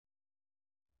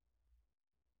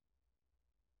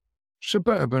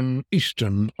suburban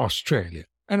eastern Australia,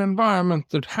 an environment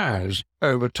that has,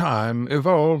 over time,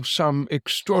 evolved some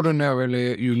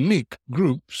extraordinarily unique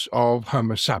groups of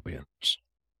Homo sapiens.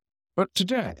 But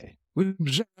today, we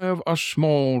observe a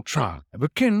small tribe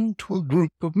akin to a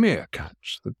group of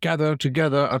meerkats that gather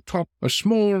together atop a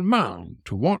small mound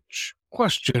to watch,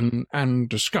 question, and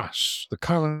discuss the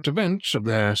current events of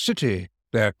their city,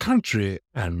 their country,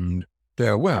 and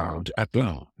their world at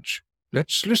large.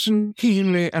 Let's listen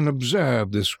keenly and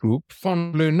observe this group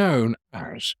fondly known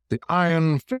as the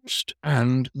Iron Fist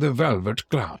and the Velvet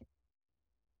Glove.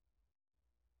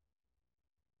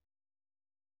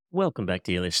 Welcome back,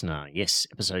 dear listener. Yes,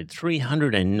 episode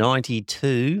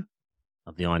 392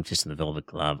 of The Iron Fist and the Velvet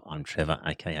Glove. I'm Trevor,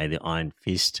 a.k.a. The Iron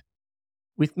Fist.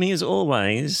 With me, as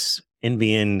always,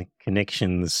 NBN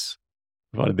connections,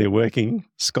 provided they're working,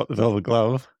 Scott the Velvet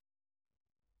Glove.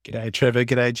 G'day, Trevor.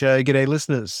 G'day, Joe. G'day,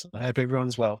 listeners. I hope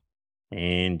everyone's well.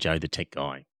 And Joe the Tech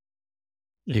Guy.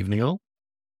 Evening all.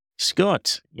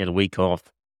 Scott, you had a week off.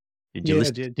 Did you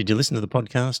listen to the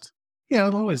podcast? Yeah,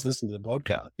 I'll always listen to the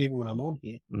podcast, even when I'm on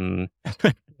here.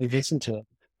 I listen to it.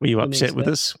 Were you upset with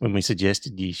us when we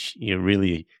suggested you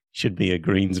really should be a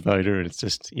Greens voter and it's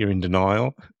just you're in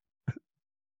denial?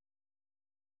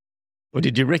 Or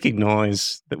did you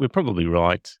recognise that we're probably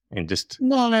right and just...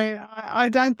 No, I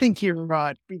don't think you're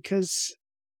right, because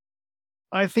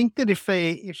I think that if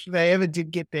they ever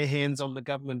did get their hands on the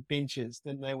government benches,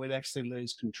 then they would actually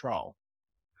lose control.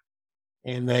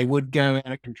 And they would go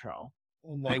out of control.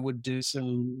 And they would do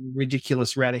some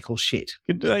ridiculous, radical shit.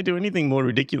 Could they do anything more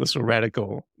ridiculous or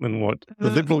radical than what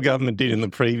the Liberal government did in the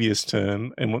previous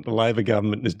term and what the Labor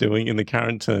government is doing in the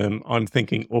current term? I'm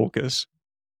thinking AUKUS.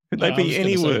 Could they be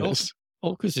any worse?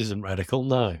 AUKUS isn't radical,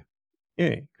 no.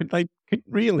 Yeah, could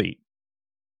really?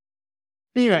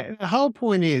 Anyway, the whole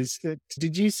point is that,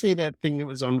 did you see that thing that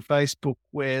was on Facebook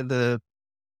where the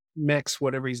Max,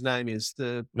 whatever his name is,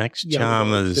 the Max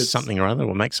Chalmers something or other,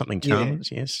 or Max something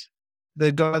Chalmers, yes.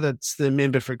 The guy that's the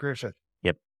member for Griffith.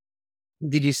 Yep.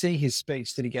 Did you see his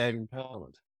speech that he gave in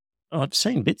Parliament? Oh, I've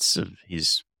seen bits of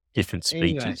his different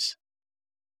speeches. Anyway,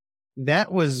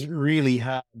 that was really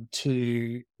hard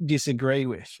to disagree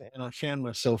with. And I found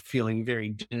myself feeling very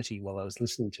dirty while I was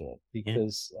listening to it,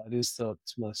 because I just thought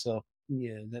to myself,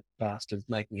 yeah, that bastard's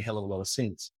making a hell of a lot of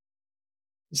sense.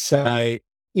 So,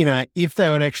 if they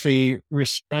would actually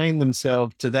restrain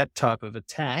themselves to that type of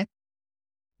attack,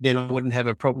 then I wouldn't have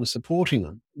a problem supporting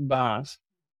them. But,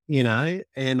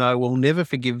 and I will never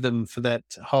forgive them for that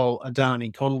whole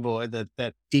Adani convoy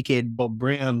that dickhead Bob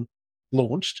Brown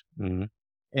launched. Mm-hmm.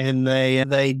 And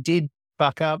they did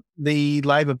fuck up the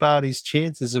Labor Party's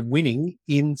chances of winning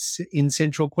in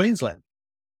central Queensland.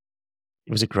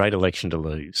 It was a great election to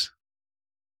lose.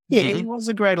 Yeah, it was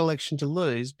a great election to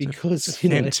lose because...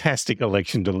 fantastic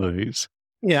election to lose.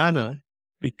 Yeah, I know.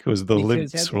 Because the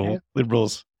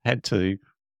Liberals had to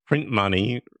print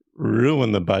money,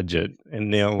 ruin the budget, and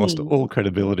now lost all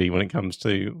credibility when it comes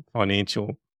to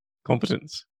financial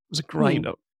competence. It was a great...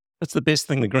 That's the best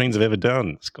thing the Greens have ever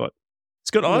done, Scott.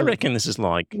 Scott, I reckon this is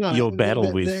like your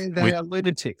battle with... They are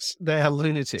lunatics. They are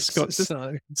lunatics. Scott, this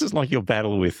is like your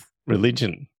battle with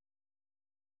religion.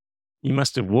 You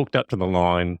must have walked up to the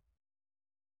line,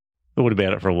 thought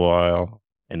about it for a while,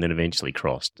 and then eventually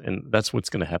crossed. And that's what's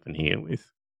going to happen here with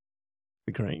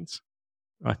the Greens,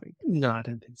 I think. No, I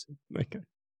don't think so. Okay.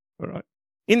 All right.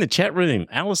 In the chat room,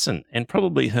 Alison and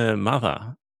probably her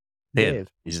mother, Bev,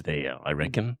 is there, I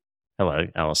reckon. Hello,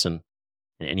 Alison.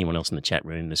 And anyone else in the chat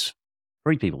room, there's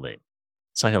 3 people there.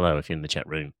 Say hello if you're in the chat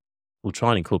room. We'll try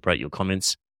and incorporate your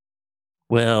comments.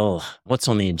 Well, what's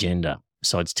on the agenda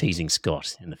besides teasing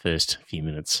Scott in the first few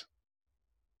minutes?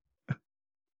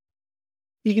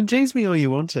 You can tease me all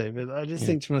you want to, but I just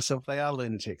think to myself, they are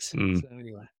lunatics. So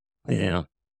anyway. Yeah.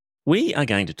 We are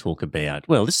going to talk about,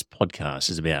 this podcast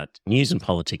is about news and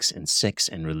politics and sex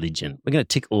and religion. We're going to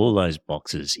tick all those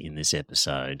boxes in this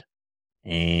episode.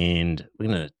 And we're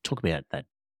going to talk about that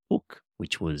book,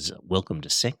 which was Welcome to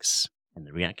Sex and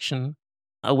the Reaction,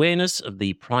 awareness of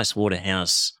the Price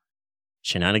Waterhouse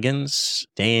shenanigans,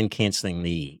 Dan cancelling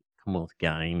the Commonwealth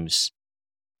Games,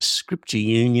 Scripture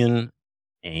Union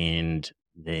and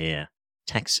their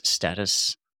tax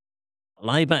status,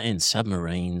 Labor and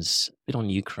submarines, a bit on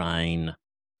Ukraine,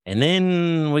 and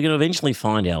then we're going to eventually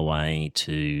find our way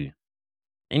to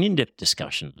an in-depth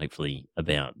discussion, hopefully,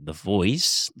 about The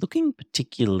Voice, looking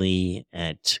particularly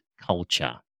at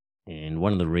culture. And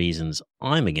one of the reasons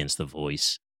I'm against The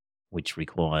Voice, which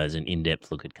requires an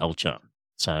in-depth look at culture.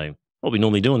 So what we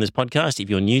normally do on this podcast, if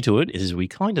you're new to it, is we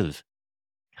kind of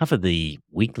cover the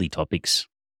weekly topics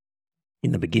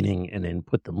in the beginning and then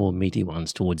put the more meaty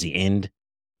ones towards the end.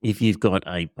 if you've got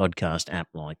a podcast app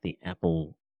like the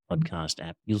Apple Podcast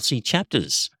app, you'll see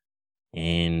chapters.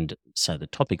 And so the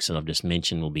topics that I've just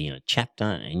mentioned will be in a chapter,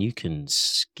 and you can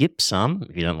skip some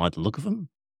if you don't like the look of them.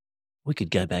 We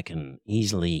could go back and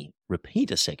easily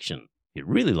repeat a section if you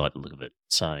really like the look of it.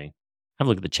 So have a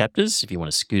look at the chapters if you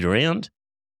want to scoot around.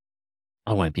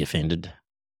 I won't be offended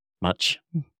much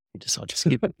if you decide to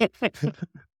skip it.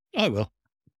 I will.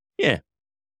 Yeah.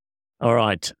 All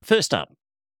right. First up,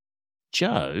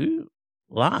 Joe,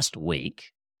 last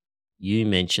week you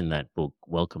mentioned that book,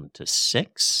 Welcome to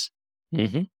Sex.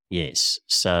 Mm-hmm. Yes.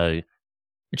 So,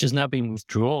 Which has now been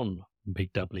withdrawn from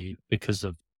Big W because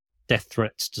of death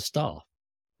threats to staff.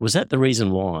 was that the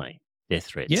reason why? Death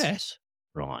threats? Yes.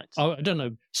 Right. I don't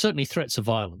know. Certainly threats of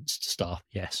violence to staff,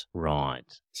 yes. Right.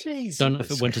 Jesus Don't know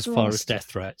if it went as far as Christ. death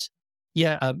threats.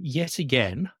 Yeah, yet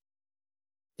again,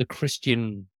 the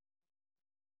Christian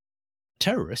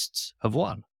terrorists have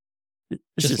won, This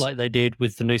just is like they did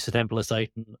with the Noosa Temple of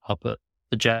Satan up at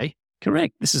the J.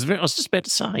 correct. This is very, I was just about to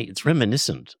say, it's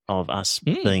reminiscent of us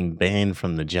being banned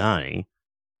from the J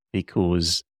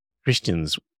because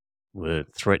Christians were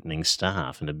threatening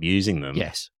staff and abusing them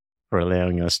Yes. for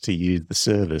allowing us to use the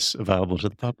service available to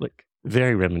the public.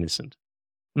 Very reminiscent.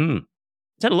 It's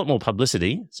had a lot more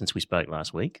publicity since we spoke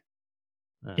last week.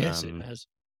 Yes, it has.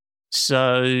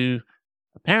 So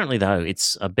apparently, though,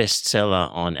 it's a bestseller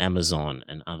on Amazon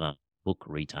and other book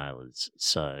retailers.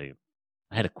 So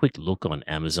I had a quick look on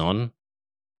Amazon.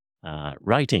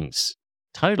 Ratings,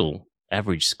 total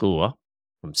average score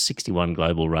from 61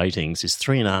 global ratings is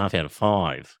 3.5 out of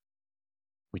 5,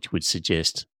 which would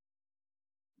suggest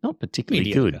not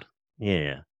particularly good. Mediocre.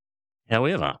 Yeah.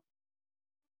 However,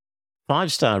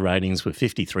 5-star ratings were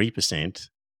 53%,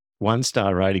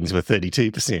 1-star ratings were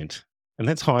 32%. And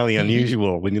that's highly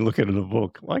unusual when you look at it in a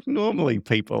book. Like normally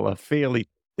people are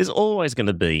there's always going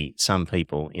to be some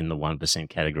people in the 1%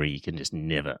 category you can just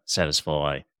never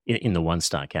satisfy in the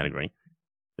 1-star category.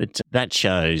 But that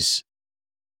shows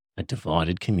a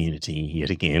divided community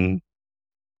yet again.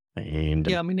 And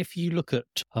Yeah, I mean, if you look at,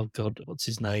 oh God, what's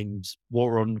his name's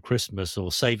War on Christmas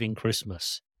or Saving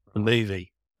Christmas, the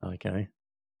movie. okay.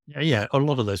 Yeah, a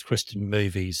lot of those Christian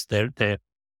movies, they're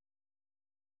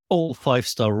all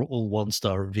 5-star or all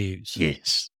 1-star reviews.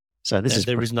 Yes. So this is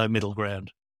there is no middle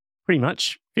ground. pretty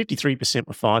much 53%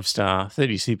 were 5-star,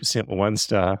 32% were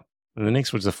 1-star, and the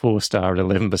next was a 4-star at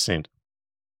 11%.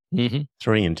 Mm-hmm.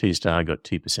 3 and 2-star got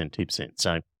 2%, 2%.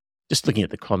 So just looking at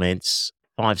the comments,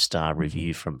 5-star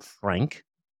review from Frank,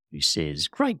 who says,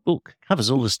 great book, covers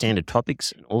all the standard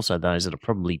topics and also those that are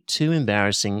probably too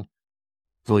embarrassing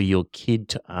for your kid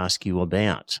to ask you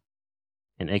about.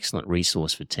 An excellent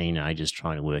resource for teenagers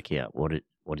trying to work out what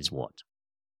is what.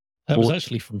 That was Or-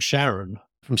 actually from Sharon.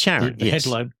 From Sharon, The yes.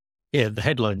 headline. Yeah, the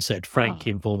headline said, frank,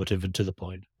 informative, and to the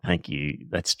point. Thank you.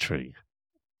 That's true.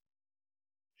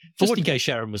 Just in case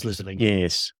Sharon was listening.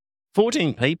 Yes.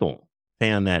 14 people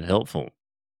found that helpful.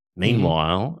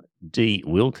 Meanwhile, D.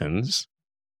 Wilkins,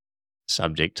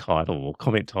 subject title or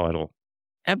comment title,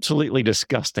 absolutely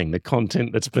disgusting, the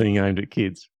content that's being aimed at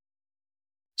kids.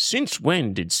 Since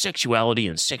when did sexuality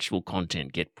and sexual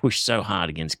content get pushed so hard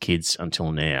against kids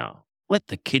until now? Let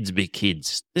the kids be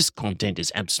kids. This content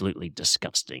is absolutely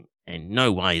disgusting and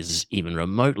no way is this even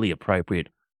remotely appropriate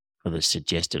for the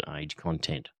suggested age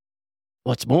content.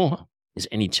 What's more is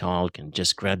any child can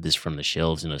just grab this from the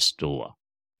shelves in a store.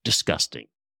 Disgusting.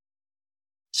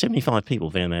 75 people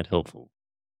found that helpful.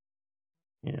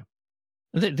 Yeah.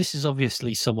 This is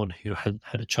obviously someone who had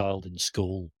a child in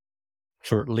school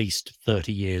for at least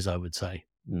 30 years, I would say.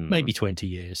 Mm. Maybe 20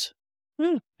 years.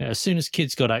 Hmm. As soon as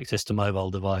kids got access to mobile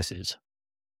devices,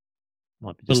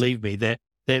 Might be just, believe me,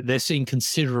 they're seeing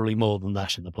considerably more than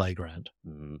that in the playground,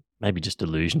 maybe just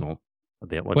delusional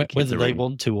about what the kids whether are they reading.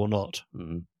 want to or not.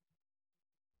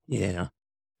 Yeah.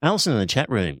 Alison in the chat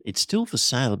room, it's still for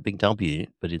sale at Big W,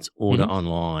 but it's order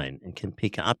online and can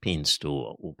pick up in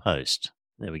store or post.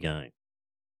 There we go.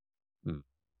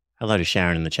 Hello to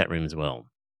Sharon in the chat room as well.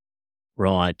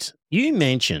 Right. You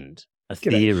mentioned a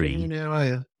theory. G'day, Sharon, how are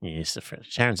you? Yes,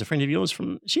 Sharon's a friend of yours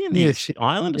from, is she in the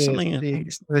island or something?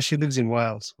 She lives in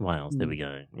Wales. Wales, there we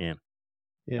go. Yeah.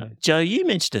 Yeah. Joe, you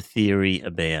mentioned a theory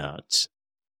about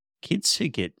kids who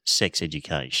get sex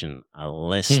education are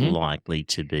less likely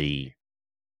to be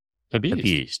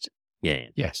abused. Yeah.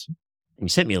 Yes. And you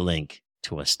sent me a link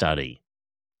to a study.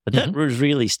 But that was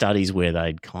really studies where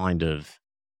they'd kind of,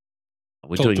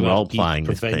 we're Talked doing about role playing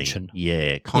with prevention. things.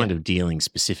 Yeah, kind of dealing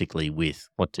specifically with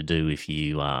what to do if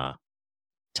you are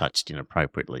touched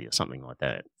inappropriately or something like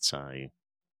that. So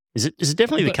is it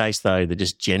definitely the case, though, that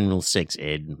just general sex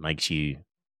ed makes you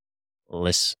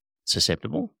less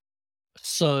susceptible?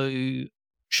 So,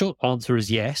 short answer is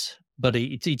yes, but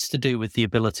it's to do with the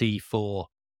ability for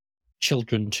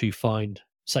children to find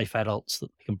safe adults that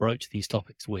they can broach these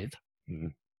topics with,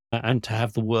 and to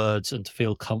have the words and to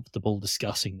feel comfortable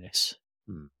discussing this.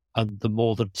 And the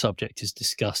more the subject is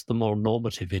discussed, the more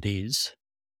normative it is,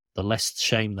 the less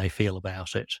shame they feel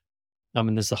about it. I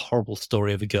mean, there's a horrible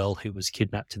story of a girl who was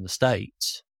kidnapped in the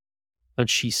States, and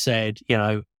she said,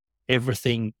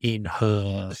 everything in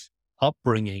her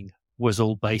upbringing was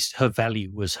all based, her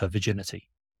value was her virginity.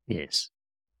 Yes.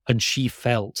 And she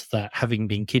felt that having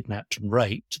been kidnapped and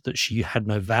raped, that she had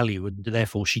no value and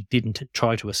therefore she didn't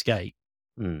try to escape.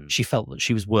 She felt that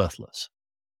she was worthless.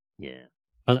 Yeah.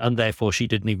 And therefore she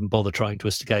didn't even bother trying to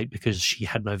escape because she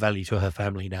had no value to her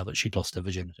family now that she'd lost her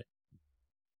virginity.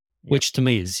 Yep. Which to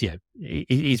me is,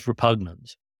 is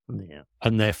repugnant. Yeah.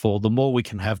 And therefore, the more we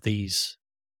can have these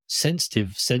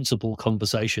sensitive, sensible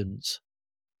conversations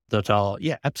that are,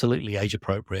 absolutely age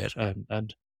appropriate,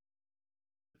 and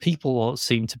people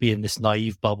seem to be in this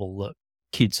naive bubble that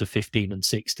kids of 15 and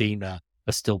 16 are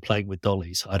still playing with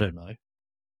dollies. I don't know.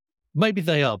 Maybe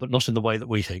they are, but not in the way that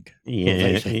we think.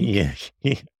 Yeah.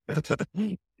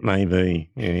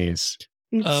 Maybe, yes.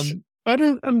 I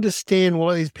don't understand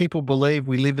why these people believe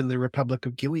we live in the Republic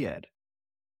of Gilead.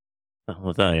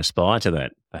 Well, they aspire to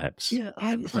that, perhaps. Yeah,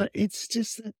 it's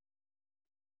just that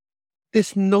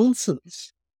this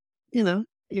nonsense.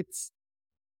 It's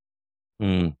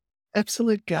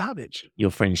absolute garbage.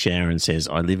 Your friend Sharon says,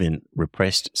 I live in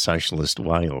repressed socialist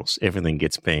Wales. Everything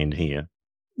gets banned here.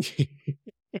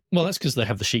 Well, that's because they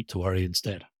have the sheep to worry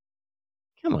instead.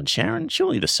 Come on, Sharon.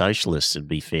 Surely the socialists would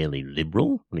be fairly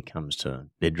liberal when it comes to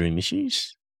bedroom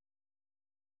issues.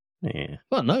 Yeah.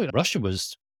 Well, no, Russia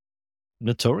was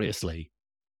notoriously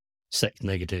sex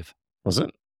negative. Was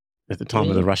it? At the time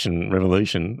of the Russian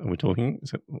Revolution, are we talking?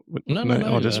 No.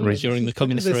 During the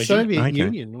communist the regime. Soviet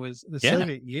Union was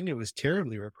Soviet Union was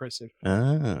terribly repressive.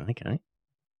 Ah, okay.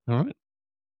 All right.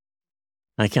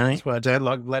 Okay. That's why I don't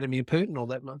like Vladimir Putin all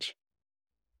that much.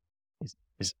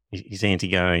 He's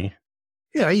anti-gay.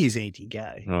 Yeah, he is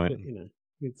anti-gay. Right. But,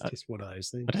 it's just one of those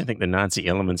things. I don't think the Nazi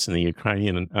elements in the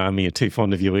Ukrainian army are too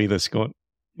fond of you either, Scott.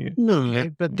 Yeah.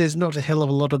 No, but there's not a hell of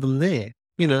a lot of them there.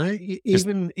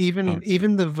 Even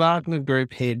the Wagner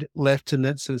Group head left and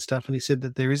that sort of stuff, and he said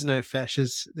that there are no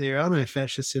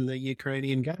fascists in the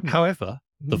Ukrainian government. However,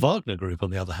 the Wagner Group,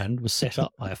 on the other hand, was set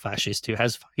up by a fascist who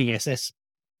has fucking SS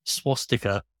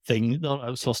swastika thing, not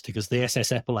swastikas, the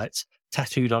SS epaulets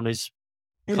tattooed on his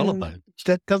collarbone.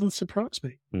 That doesn't surprise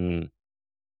me.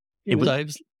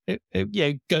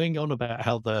 Going on about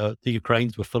how the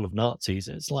Ukrainians were full of Nazis.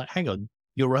 It's like, hang on,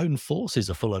 your own forces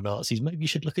are full of Nazis. Maybe you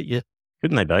should look at your...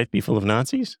 Couldn't they both be full of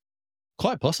Nazis?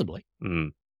 Quite possibly.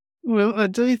 Well, I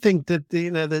do think that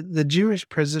the Jewish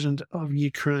president of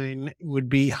Ukraine would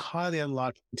be highly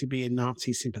unlikely to be a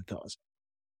Nazi sympathizer.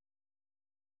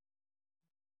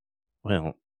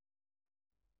 Well,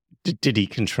 did he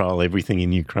control everything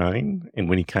in Ukraine? And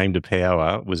when he came to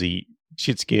power, was he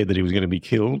shit scared that he was going to be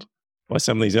killed by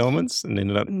some of these elements and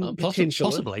ended up...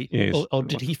 Possibly. Yes. Or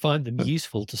did he find them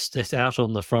useful to sit out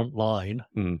on the front line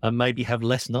and maybe have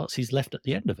less Nazis left at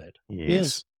the end of it?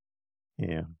 Yes.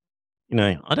 Yeah.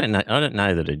 I don't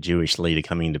know that a Jewish leader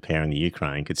coming into power in the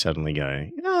Ukraine could suddenly go,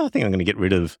 I think I'm going to get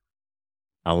rid of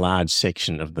a large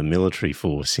section of the military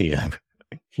force here.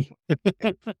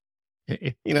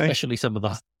 Especially some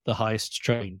of the highest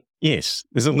trained. Yes,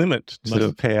 there's a limit to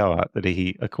the power that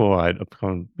he acquired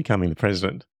upon becoming the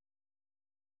president.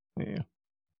 Yeah.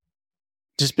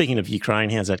 Just speaking of Ukraine,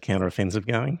 how's that counteroffensive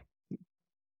going?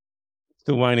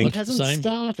 Still waiting. It hasn't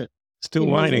started. Still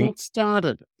waiting. It hasn't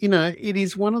started. It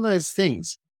is one of those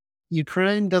things.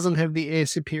 Ukraine doesn't have the air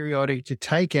superiority to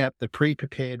take out the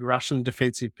pre-prepared Russian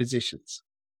defensive positions.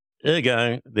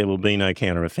 Ergo, there will be no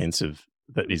counteroffensive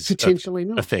that is potentially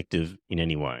not effective in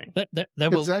any way. There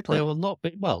will not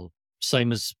be. Well,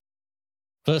 same as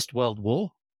First World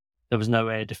War. There was no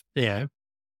air defense.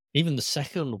 Even the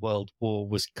Second World War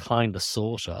was kind of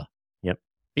sorta. Yep.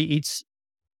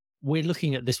 We're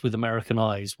looking at this with American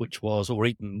eyes, or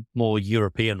even more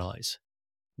European eyes,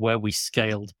 where we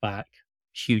scaled back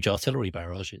huge artillery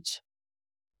barrages.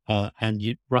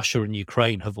 And Russia and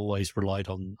Ukraine have always relied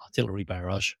on artillery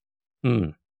barrage.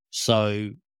 So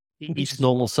it's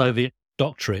normal Soviet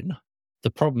doctrine.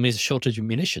 The problem is a shortage of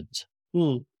munitions.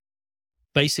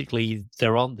 Basically,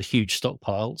 there aren't the huge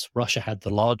stockpiles. Russia had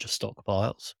the larger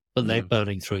stockpiles, but they're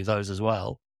burning through those as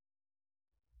well.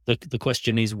 The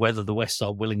question is whether the West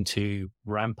are willing to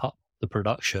ramp up the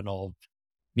production of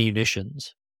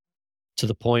munitions to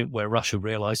the point where Russia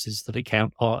realizes that it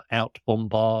can't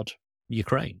out-bombard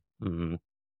Ukraine. I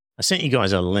sent you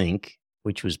guys a link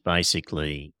which was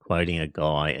basically quoting a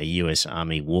guy, a US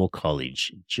Army War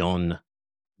College, John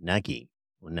Nagy,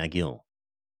 or Nagill,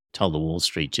 told the Wall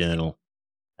Street Journal,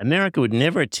 America would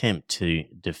never attempt to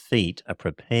defeat a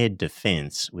prepared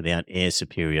defense without air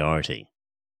superiority.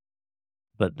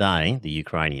 But they, the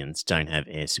Ukrainians, don't have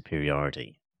air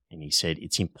superiority. And he said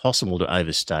it's impossible to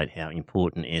overstate how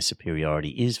important air superiority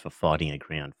is for fighting a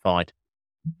ground fight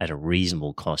at a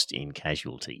reasonable cost in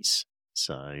casualties.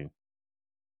 So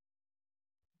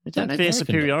they don't have air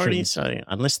superiority, so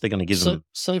unless they're going to give them...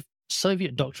 So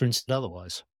Soviet doctrine said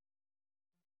otherwise.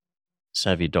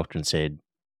 Soviet doctrine said...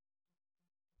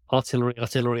 Artillery,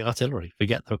 artillery, artillery.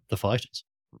 Forget the fighters.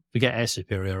 Forget air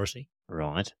superiority.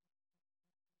 Right.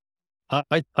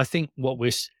 I think what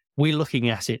we're looking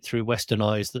at it through Western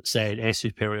eyes that said air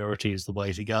superiority is the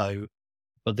way to go,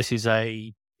 but this is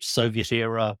a Soviet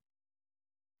era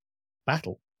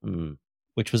battle,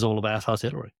 which was all about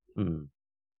artillery.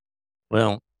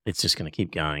 Well, it's just going to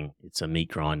keep going. It's a meat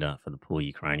grinder for the poor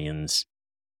Ukrainians.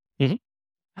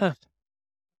 Mm-hmm.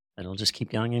 It'll just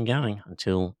keep going and going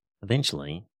until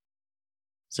eventually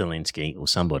Zelensky or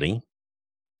somebody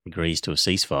agrees to a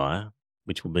ceasefire,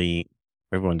 which will be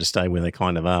for everyone to stay where they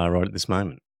kind of are right at this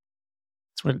moment.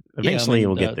 It's when eventually it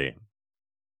will get there.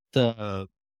 The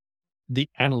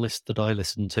analyst that I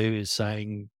listen to is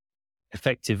saying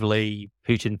effectively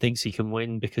Putin thinks he can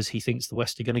win because he thinks the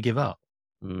West are going to give up.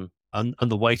 And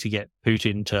the way to get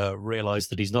Putin to realize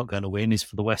that he's not going to win is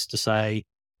for the West to say,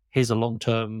 here's a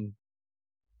long-term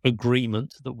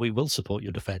agreement that we will support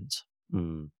your defense.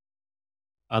 And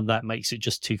that makes it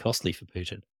just too costly for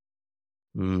Putin.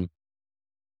 We'll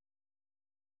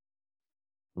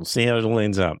see how it all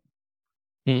ends up.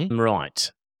 Mm-hmm.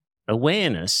 Right.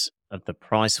 Awareness of the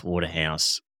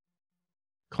Pricewaterhouse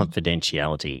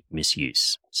confidentiality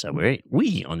misuse. So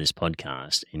we on this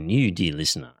podcast, and you, dear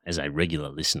listener, as a regular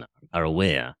listener, are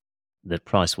aware that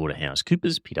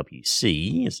PricewaterhouseCoopers,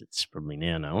 PwC, as it's probably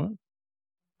now known,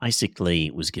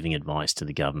 basically was giving advice to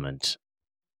the government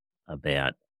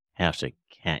about how to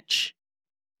catch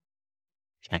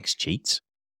tax cheats,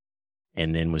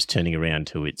 and then was turning around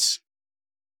to its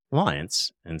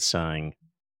clients and saying,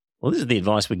 well, this is the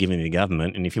advice we're giving the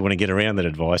government, and if you want to get around that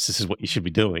advice, this is what you should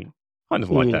be doing. Kind of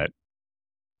like that.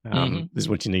 This is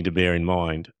what you need to bear in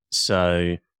mind.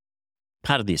 So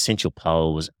part of the Essential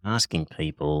poll was asking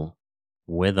people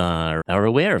whether they were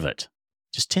aware of it,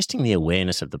 just testing the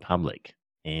awareness of the public.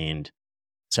 And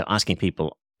so asking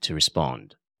people to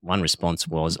respond. One response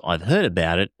was, I've heard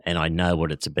about it and I know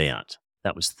what it's about.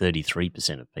 That was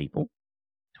 33% of people.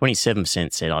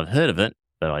 27% said, I've heard of it,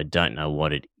 but I don't know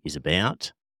what it is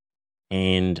about.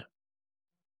 And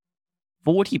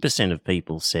 40% of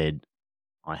people said,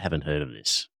 I haven't heard of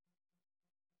this.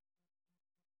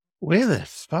 Where the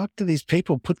fuck do these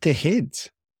people put their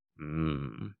heads?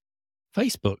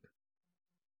 Facebook.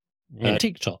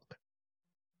 TikTok.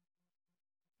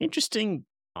 Interesting.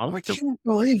 I can't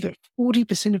believe that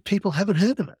 40% of people haven't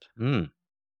heard of it.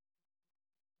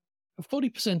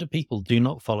 40% of people do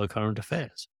not follow current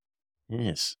affairs.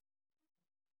 Yes.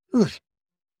 Ugh.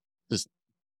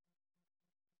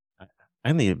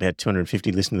 Only about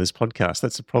 250 listen to this podcast.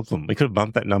 That's the problem. We could have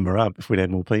bumped that number up if we'd had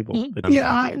more people. But,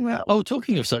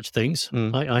 talking of such things,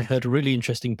 I heard a really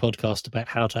interesting podcast about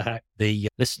how to hack the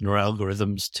listener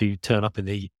algorithms to turn up in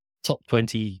the top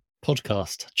 20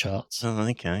 podcast charts. Oh,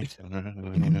 okay.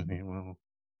 Well,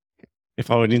 if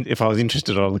I was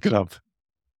interested, I'll look it up.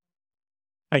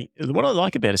 Hey, what I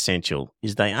like about Essential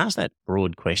is they ask that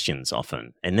broad questions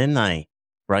often, and then they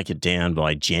break it down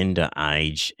by gender,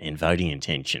 age, and voting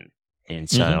intention. And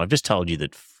so I've just told you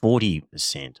that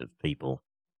 40% of people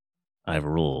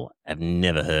overall have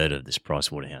never heard of this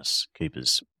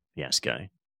PricewaterhouseCoopers fiasco.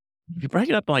 If you break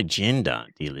it up by gender,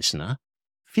 dear listener,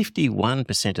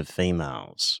 51% of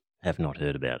females have not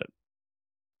heard about it.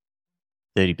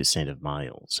 30% of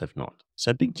males have not.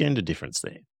 So big gender difference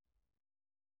there.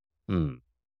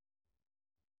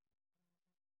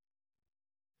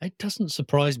 It doesn't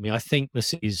surprise me. I think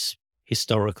this is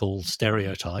historical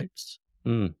stereotypes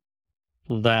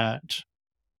that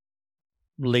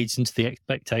leads into the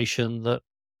expectation that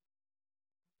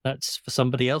that's for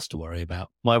somebody else to worry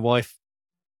about. My wife,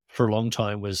 for a long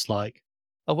time, was like,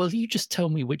 oh, well, you just tell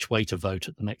me which way to vote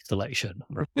at the next election,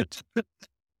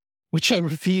 which I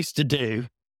refused to do.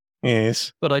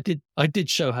 Yes. But I did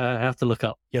show her how to look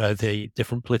up, the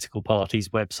different political parties'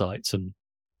 websites and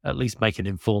at least make an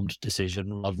informed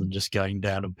decision rather than just going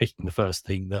down and picking the first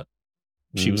thing that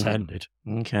she was handed.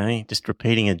 Okay. Just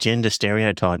repeating a gender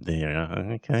stereotype there.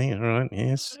 Okay. All right.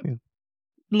 Yes.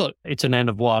 Look, it's an N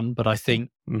of one, but I think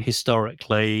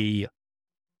historically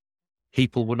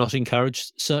people were not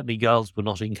encouraged. Certainly girls were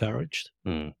not encouraged.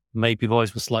 Mm. Maybe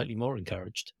boys were slightly more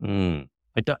encouraged. Mm.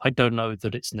 I don't know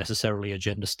that it's necessarily a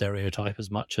gender stereotype as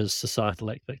much as societal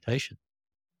expectation.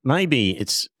 Maybe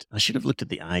I should have looked at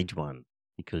the age one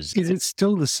because It's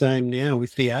still the same now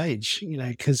with the age,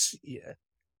 because I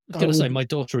was going to say my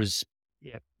daughter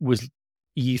was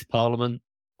youth parliament,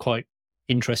 quite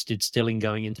interested still in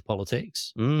going into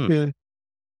politics. Mm.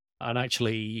 And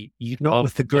actually, not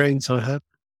with the Greens, I hope.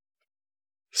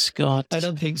 Scott, I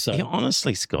don't think so.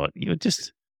 Honestly, Scott, you're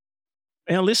just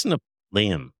our listener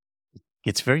Liam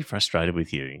gets very frustrated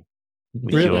with you.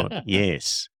 Really?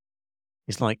 Yes.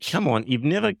 It's like, come on, you've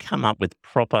never come up with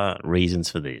proper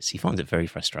reasons for this. He finds it very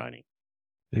frustrating.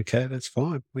 Okay, that's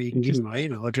fine. Well, you can give him my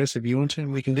email address if you want to,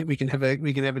 and we can have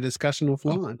a discussion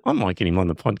offline. I might get him on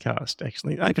the podcast.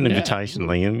 Actually, open invitation,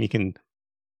 Liam. You can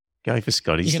go for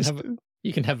Scotty.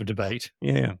 You can have a debate.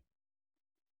 Yeah.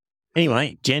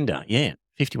 Anyway, gender. Yeah,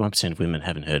 51% of women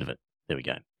haven't heard of it. There we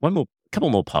go. Couple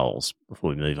more polls before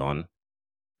we move on.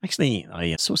 Actually,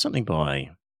 I saw something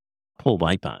by Paul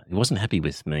Waper. He wasn't happy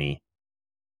with me.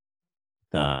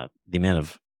 The amount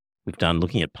of we've done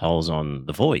looking at polls on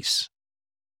The Voice.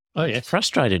 Oh, yes. It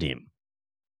frustrated him.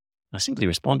 I simply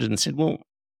responded and said, well,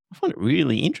 I find it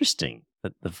really interesting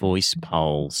that The Voice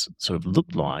polls sort of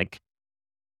looked like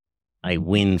a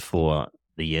win for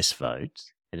the yes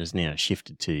vote. It has now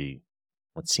shifted to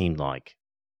what seemed like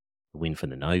a win for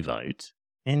the no vote.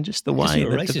 And just the way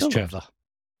you're a that racist, developed. Trevor.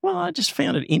 Well, I just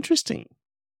found it interesting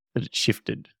that it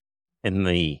shifted and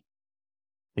the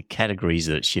categories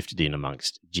that it shifted in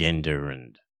amongst gender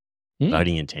and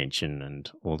voting intention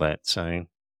and all that. So,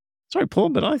 sorry, Paul,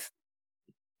 but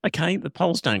okay, the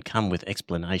polls don't come with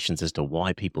explanations as to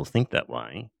why people think that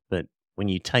way. But when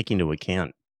you take into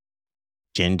account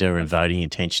gender and voting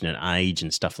intention and age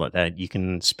and stuff like that, you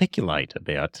can speculate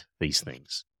about these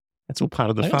things. That's all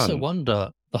part of the fun. I also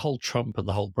wonder, the whole Trump and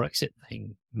the whole Brexit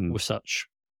thing were such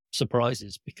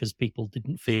surprises because people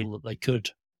didn't feel that they could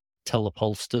tell the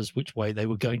pollsters which way they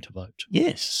were going to vote.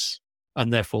 Yes.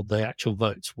 And therefore the actual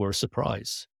votes were a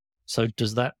surprise. So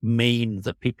does that mean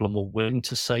that people are more willing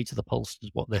to say to the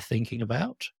pollsters what they're thinking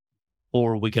about?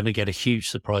 Or are we going to get a huge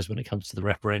surprise when it comes to the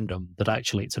referendum that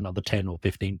actually it's another 10 or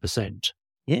 15%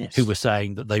 who were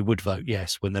saying that they would vote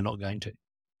yes when they're not going to?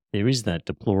 There is that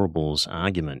deplorables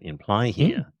argument in play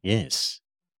here. Yes.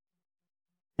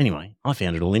 Anyway, I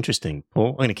found it all interesting,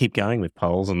 Paul. I'm going to keep going with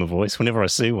polls on The Voice. Whenever I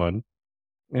see one,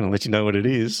 I'm going to let you know what it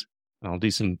is. I'll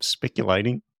do some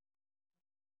speculating.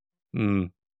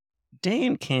 Dan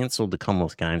cancelled the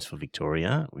Commonwealth Games for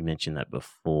Victoria. We mentioned that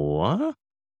before.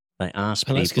 They asked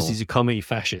people... That's because he's a commie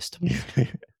fascist.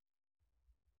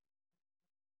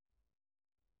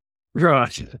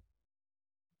 Right.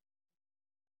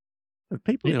 The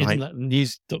people who Isn't hate... that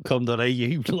news.com.au?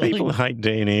 People who hate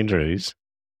Dan Andrews,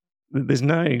 there's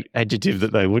no adjective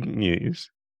that they wouldn't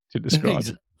use to describe it.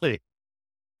 Exactly.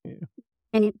 Yeah.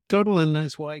 And God only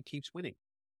knows why he keeps winning.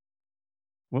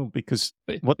 Well, because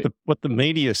what the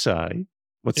media say,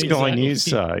 what Sky News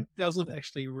say, doesn't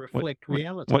actually reflect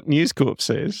reality. What News Corp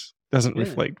says doesn't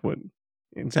reflect what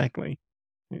exactly.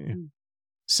 Yeah.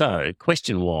 So,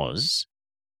 question was,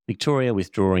 Victoria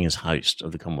withdrawing as host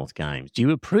of the Commonwealth Games. Do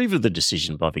you approve of the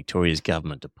decision by Victoria's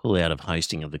government to pull out of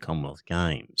hosting of the Commonwealth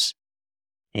Games?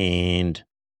 And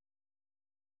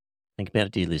think about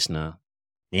it, dear listener.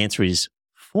 The answer is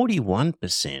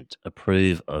 41%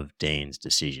 approve of Dan's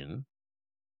decision.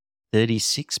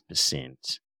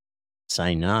 36%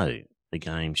 say no, the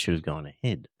game should have gone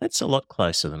ahead. That's a lot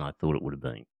closer than I thought it would have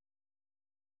been.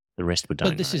 The rest were don't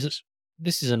But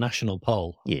this is a national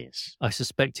poll. Yes. I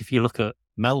suspect if you look at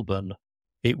Melbourne,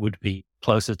 it would be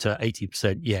closer to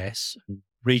 80% yes, and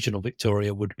regional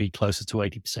Victoria would be closer to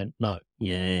 80% no.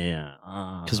 Yeah.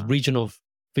 Because regional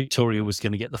Victoria was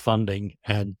going to get the funding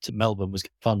and Melbourne was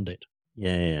funded.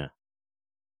 Yeah.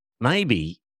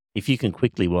 Maybe, if you can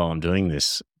quickly, while I'm doing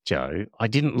this, Joe, I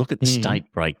didn't look at the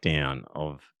state breakdown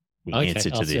of the answer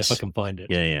to I'll this. see if I can find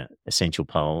it. Yeah. Essential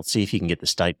poll. See if you can get the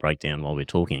state breakdown while we're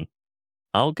talking.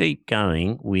 I'll keep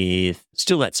going with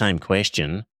still that same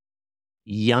question.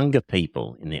 Younger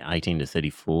people in the 18 to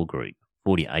 34 group,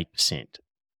 48%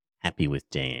 happy with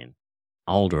Dan.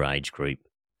 Older age group,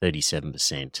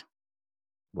 37%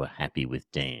 were happy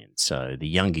with Dan. So the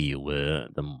younger you were,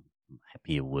 the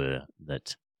happier were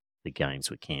that the games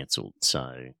were cancelled.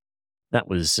 So that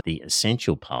was the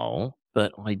essential poll.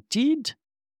 But I did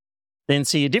then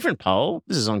see a different poll.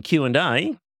 This is on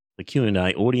Q&A, the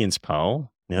Q&A audience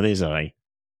poll. Now there's a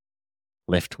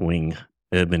left-wing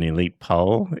urban elite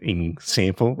poll in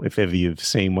sample, if ever you've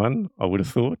seen one, I would have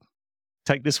thought.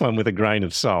 Take this one with a grain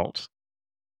of salt.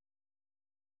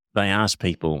 they asked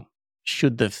people,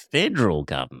 should the federal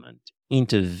government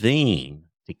intervene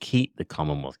to keep the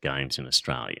Commonwealth Games in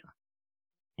Australia?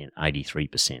 And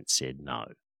 83% said no.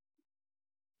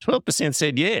 12%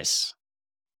 said yes.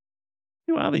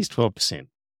 Who are these 12%?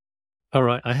 All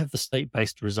right, I have the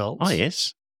state-based results. Oh,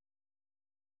 yes.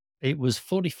 It was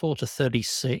 44 to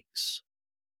 36.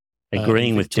 Agreeing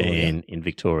in with Victoria. Dan in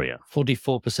Victoria.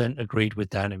 44% agreed with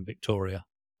Dan in Victoria.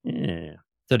 Yeah.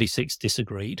 36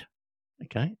 disagreed.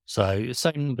 Okay. So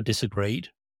same but disagreed.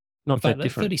 Not In fact, that the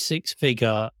different. 36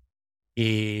 figure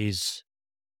is,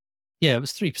 it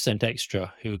was 3%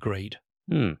 extra who agreed.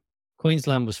 Hmm.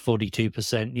 Queensland was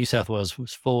 42%, New South Wales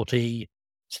was 40%,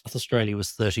 South Australia was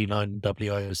 39%,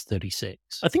 WA was 36%.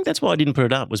 I think that's why I didn't put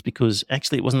it up, was because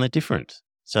actually it wasn't that different.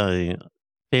 So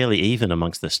fairly even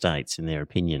amongst the states in their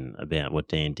opinion about what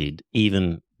Dan did.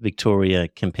 Even Victoria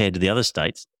compared to the other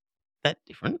states, that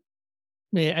different.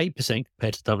 Yeah, 8%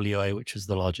 compared to WA, which was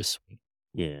the largest swing.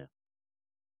 Yeah.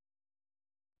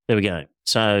 There we go.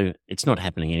 So it's not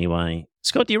happening anyway.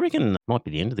 Scott, do you reckon it might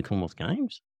be the end of the Commonwealth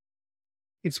Games?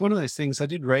 It's one of those things. I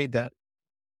did read that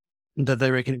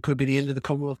they reckon it could be the end of the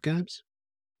Commonwealth Games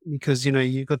because,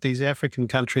 you've got these African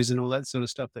countries and all that sort of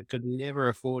stuff that could never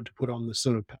afford to put on the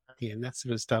sort of party and that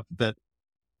sort of stuff that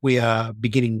we are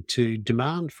beginning to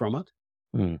demand from it.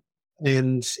 Hmm.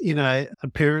 And,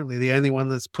 apparently the only one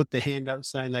that's put their hand up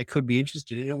saying they could be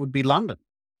interested in it would be London.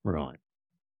 Right.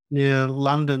 Now,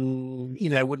 London,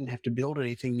 wouldn't have to build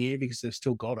anything new because they've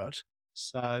still got it.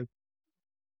 So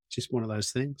just one of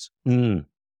those things. Mm.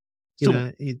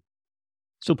 It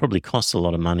Still probably costs a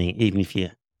lot of money, even if you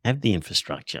have the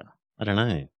infrastructure. I don't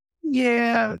know.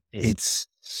 Yeah, you've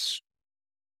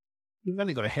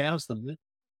only got to house them.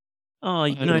 Oh,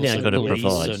 you And no also doubt got to police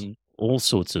provide and- all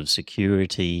sorts of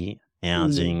security,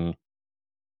 housing,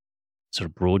 sort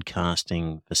of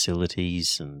broadcasting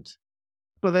facilities, and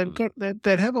Well,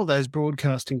 they'd have all those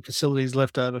broadcasting facilities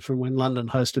left over from when London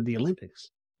hosted the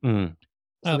Olympics. mm.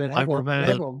 So they'd have all that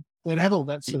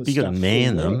sort of You stuff. got to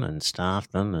man there. them and staff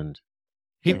them, and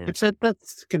Yeah, yeah. but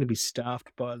that's going to be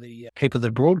staffed by the people that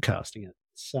are broadcasting it.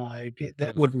 So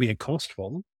that wouldn't be a cost for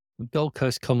them. The Gold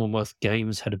Coast Commonwealth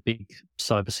Games had a big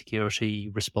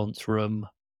cybersecurity response room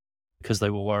because they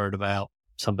were worried about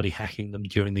somebody hacking them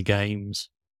during the games.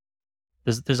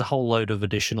 There's a whole load of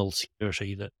additional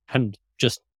security that and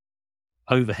just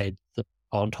overhead that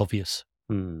aren't obvious.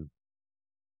 And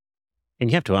you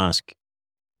have to ask,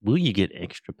 will you get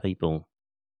extra people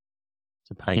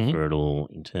to pay Mhm. for it all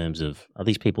in terms of, are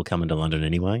these people coming to London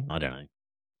anyway? I don't know.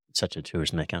 It's such a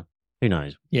tourist mecca. Who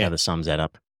knows Yeah. how the sums add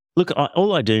up? Look,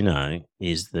 all I do know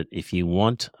is that if you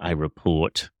want a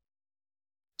report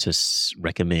to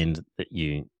recommend that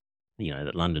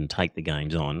that London take the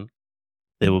games on,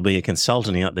 there will be a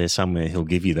consultant out there somewhere who'll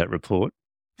give you that report.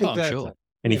 Oh, I'm sure.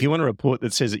 And if you want a report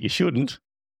that says that you shouldn't,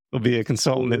 there'll be a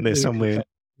consultant in there somewhere.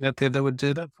 Out there that would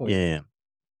do that for you. Yeah.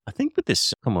 I think with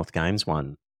this Commonwealth Games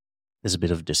one, there's a bit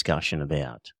of discussion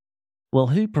about, well,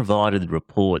 who provided the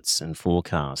reports and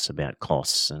forecasts about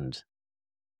costs and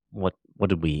who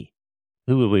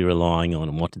were we relying on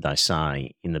and what did they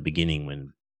say in the beginning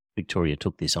when Victoria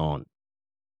took this on?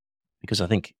 Because I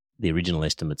think the original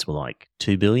estimates were like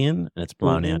 2 billion and it's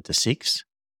blown out to 6.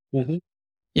 Mm-hmm.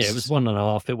 Yeah, it was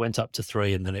 1.5. It went up to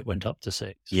 3 and then it went up to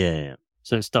 6. Yeah.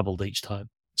 So it's doubled each time.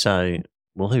 So,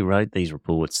 well, who wrote these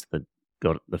reports that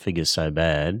got the figures so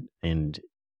bad? And,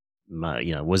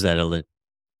 was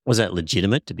that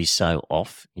legitimate to be so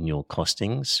off in your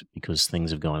costings because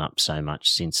things have gone up so much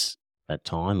since that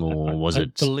time? Or was I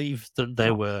it? believe that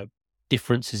there were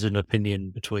differences in opinion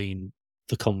between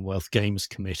the Commonwealth Games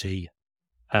Committee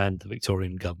and the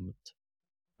Victorian government.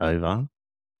 Over?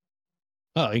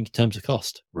 In terms of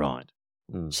cost. Right.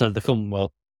 So the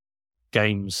Commonwealth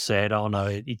Games said, oh no,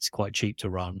 it's quite cheap to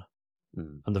run.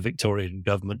 And the Victorian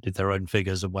government did their own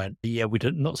figures and went, yeah,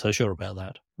 we're not so sure about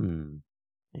that.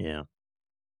 Yeah.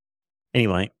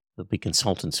 Anyway, there'll be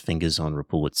consultants' fingers on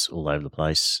reports all over the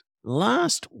place.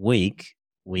 Last week,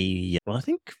 I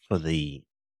think for the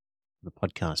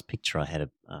podcast picture, I had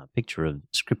a picture of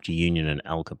Scripture Union and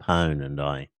Al Capone, and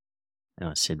I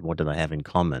said, what do they have in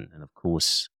common? And of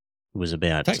course, it was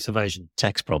about Tax evasion.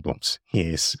 Tax problems,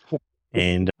 yes.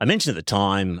 And I mentioned at the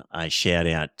time, I shout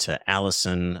out to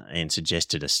Alison and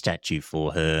suggested a statue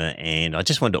for her. And I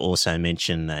just wanted to also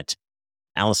mention that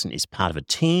Alison is part of a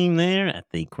team there at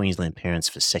the Queensland Parents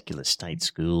for Secular State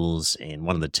Schools. And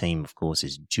one of the team, of course,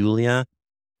 is Julia,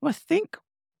 who I think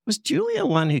was Julia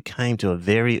one who came to a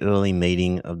very early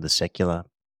meeting of the secular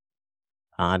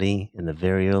party in the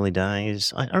very early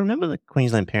days. I remember the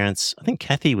Queensland Parents, I think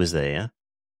Kathy was there.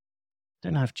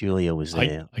 don't know if Julia was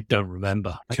there. I don't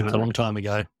remember. It was a long time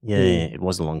ago. Yeah, it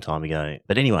was a long time ago.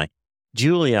 But anyway,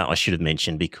 Julia, I should have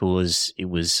mentioned, because it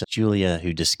was Julia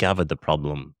who discovered the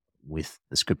problem with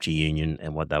the Scripture Union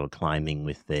and what they were claiming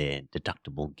with their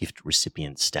deductible gift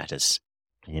recipient status.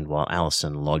 And while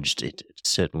Alison lodged it,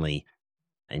 certainly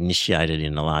initiated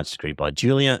in a large degree by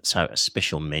Julia. So a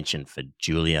special mention for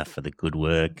Julia for the good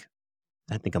work.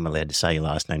 I don't think I'm allowed to say your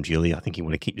last name, Julia. I think you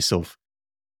want to keep yourself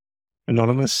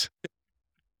anonymous.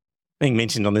 Being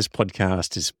mentioned on this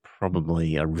podcast is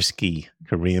probably a risky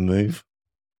career move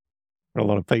for a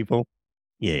lot of people.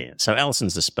 Yeah. So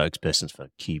Alison's the spokesperson for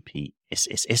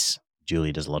QPSSS.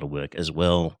 Julia does a lot of work as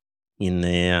well in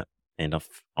there. And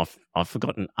I've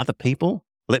forgotten other people.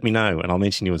 Let me know and I'll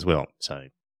mention you as well. So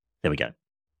there we go.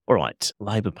 All right.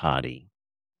 Labor Party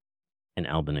and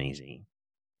Albanese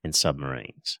and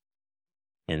submarines.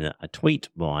 And a tweet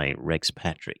by Rex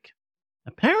Patrick.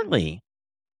 Apparently,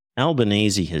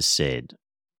 Albanese has said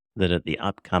that at the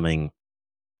upcoming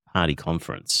party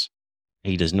conference,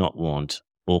 he does not want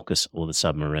AUKUS or the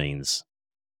submarines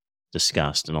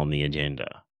discussed and on the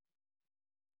agenda.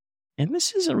 And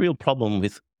this is a real problem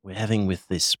we're having with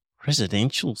this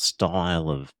presidential style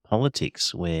of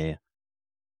politics, where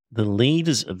the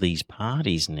leaders of these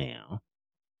parties now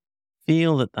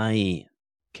feel that they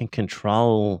can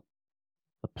control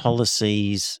the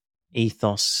policies,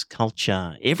 ethos,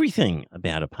 culture, everything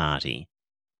about a party,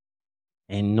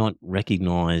 and not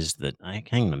recognise that,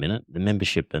 hang on a minute, the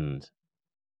membership and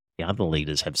the other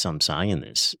leaders have some say in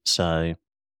this. So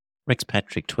Rex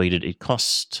Patrick tweeted, it's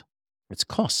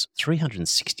cost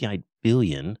 $368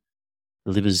 billion,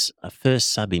 delivers a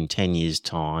first sub in 10 years'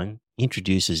 time,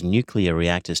 introduces nuclear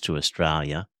reactors to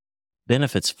Australia,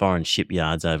 benefits foreign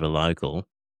shipyards over local,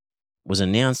 was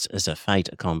announced as a fait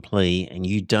accompli, and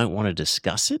you don't want to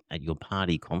discuss it at your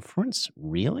party conference?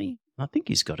 Really? I think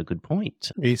he's got a good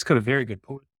point. He's got a very good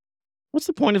point. What's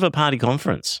the point of a party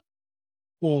conference?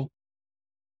 Well,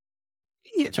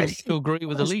 To agree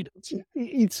with the leader.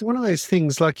 It's one of those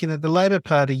things like, the Labor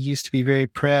Party used to be very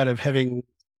proud of having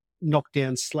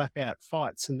knockdown, slap out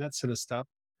fights and that sort of stuff.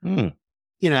 Mm.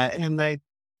 And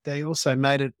they also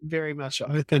made it very much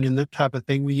open in that type of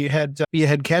thing, where you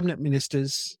had cabinet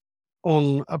ministers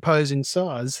on opposing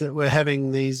sides that were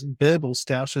having these verbal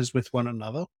stoushes with one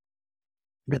another.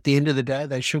 But at the end of the day,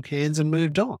 they shook hands and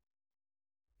moved on.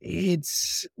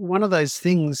 It's one of those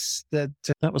things that...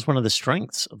 that was one of the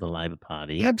strengths of the Labor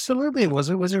Party. Absolutely, it was.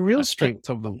 It was a real strength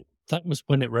of them. That was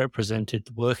when it represented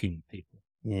the working people.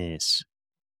 Yes.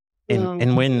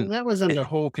 And when that was under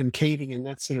Hawke and Keating and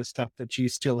that sort of stuff, that you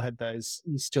still had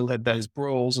those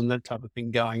brawls and that type of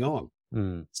thing going on.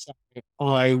 Mm. So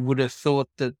I would have thought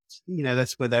that,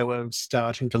 that's where they were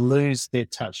starting to lose their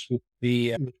touch with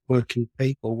the working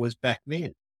people, was back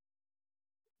then.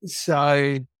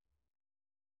 So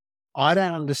I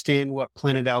don't understand what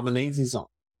planet Albanese is on,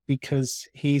 because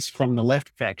he's from the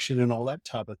left faction and all that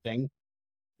type of thing.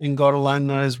 And God alone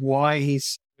knows why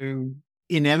he's so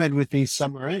enamored with these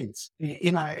submarines.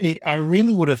 I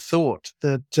really would have thought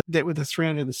that with a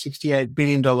 $368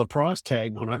 billion price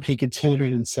tag on it, he could turn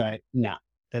around and say, nah,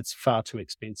 that's far too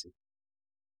expensive.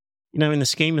 In the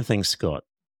scheme of things, Scott,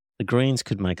 the Greens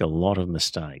could make a lot of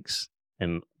mistakes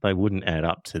and they wouldn't add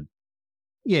up to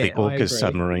the AUKUS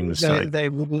submarine mistake. They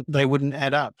wouldn't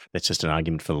add up. That's just an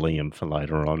argument for Liam for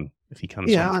later on if he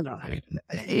comes on. I know.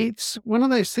 It's one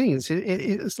of those things.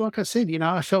 It's like I said,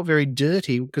 I felt very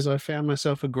dirty because I found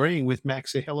myself agreeing with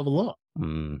Max a hell of a lot.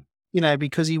 Mm.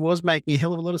 Because he was making a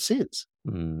hell of a lot of sense.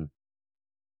 Mm.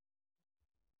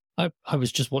 I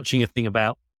was just watching a thing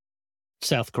about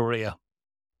South Korea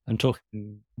and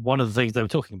talking. One of the things they were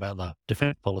talking about, the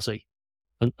defense policy,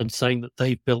 and saying that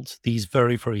they've built these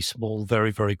very, very small, very,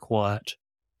 very quiet,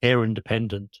 air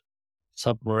independent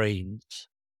submarines,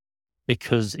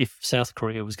 because if South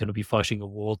Korea was going to be fighting a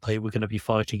war, they were going to be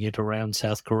fighting it around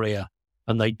South Korea,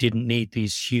 and they didn't need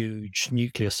these huge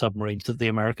nuclear submarines that the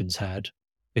Americans had,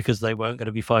 because they weren't going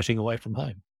to be fighting away from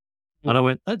home. And I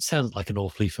went, that sounds like an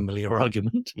awfully familiar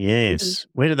argument. Yes.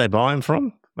 Where did they buy them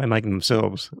from? They make them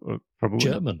themselves, probably.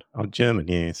 German. Oh, German,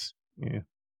 yes. Yeah.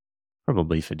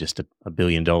 Probably for just $1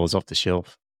 billion off the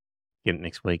shelf. Get it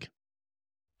next week.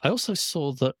 I also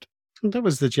saw that... That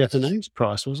was the Japanese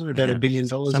price, wasn't it? About $1 billion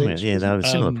each. Yeah, they were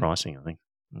similar pricing, I think.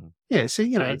 Mm. Yeah, so,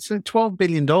 it's $12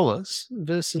 billion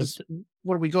versus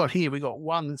what have we got here? We got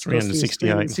one that's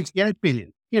 $368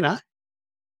 billion,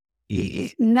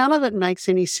 None of it makes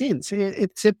any sense,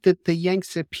 except that the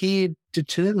Yanks appeared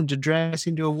determined to drag us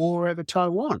into a war over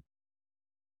Taiwan.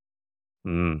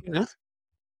 Mm.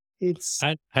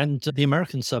 And the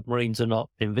American submarines are not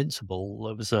invincible.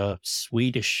 There was a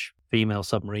Swedish female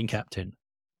submarine captain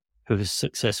who has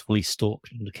successfully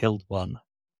stalked and killed one.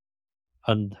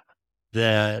 And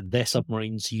their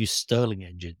submarines use Stirling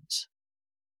engines.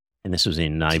 And this was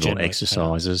in naval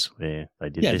exercises where they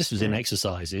did this? Yeah, this was in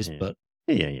exercises, but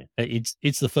yeah.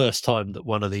 It's the first time that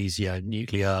one of these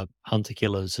nuclear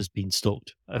hunter-killers has been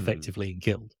stalked effectively and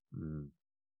killed.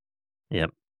 Yep.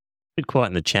 A bit quiet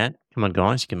in the chat. Come on,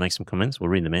 guys, you can make some comments. We'll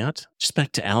read them out. Just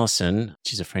back to Alison.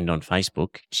 She's a friend on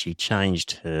Facebook. She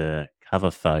changed her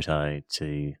cover photo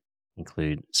to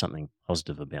include something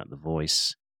positive about The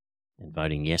Voice and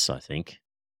voting yes, I think.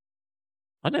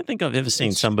 I don't think I've ever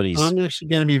seen somebody's... I'm actually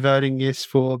going to be voting yes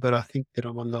for, but I think that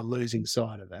I'm on the losing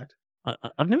side of that.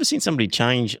 I've never seen somebody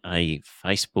change a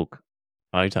Facebook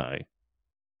photo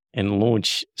and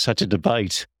launch such a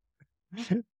debate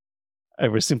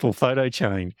over a simple photo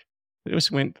change.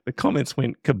 The comments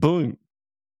went kaboom.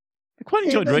 I quite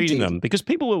enjoyed reading them because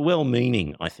people were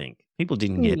well-meaning, I think. People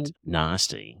didn't get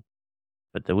nasty,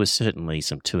 but there was certainly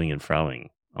some toing and froing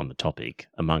on the topic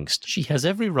amongst... She has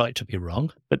every right to be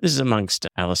wrong. But this is amongst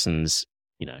Alison's,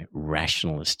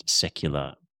 rationalist,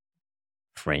 secular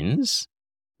friends.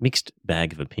 Mixed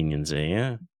bag of opinions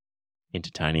there.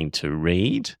 Entertaining to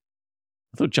read.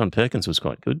 I thought John Perkins was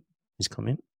quite good, his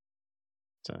comment.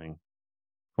 So,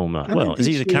 is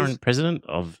he the current president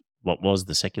of what was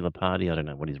the secular party? I don't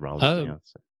know what his role is now.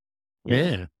 So,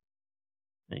 yeah.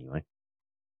 Anyway.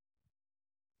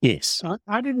 Yes.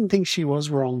 I didn't think she was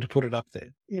wrong to put it up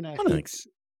there.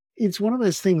 It's one of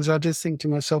those things I just think to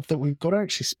myself that we've got to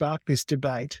actually spark this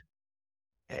debate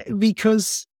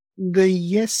because the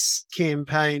Yes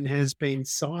campaign has been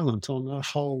silent on a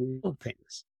whole lot of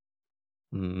things.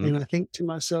 And I think to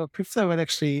myself, if they would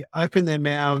actually open their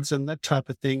mouths and that type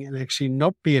of thing and actually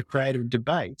not be afraid of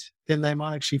debate, then they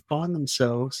might actually find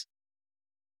themselves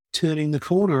turning the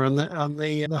corner on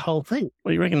the whole thing.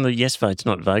 Well, you reckon the yes vote's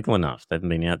not vocal enough? They haven't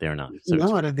been out there enough? So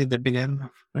no, I don't think they've been out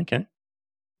enough. Okay.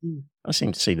 I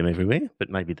seem to see them everywhere, but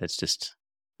maybe that's just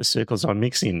the circles I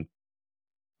mix in.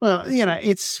 Well,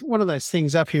 it's one of those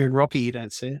things up here in Rocky you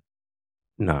don't see it.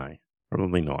 No,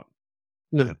 probably not.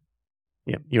 No.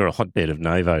 Yeah, you're a hotbed of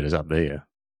no voters up there.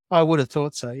 I would have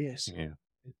thought so, yes.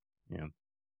 Yeah.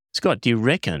 Scott, do you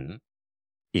reckon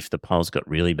if the polls got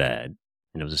really bad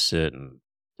and it was a certain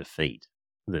defeat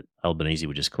that Albanese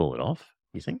would just call it off,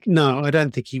 you think? No, I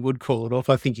don't think he would call it off.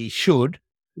 I think he should,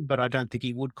 but I don't think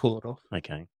he would call it off.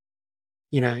 Okay.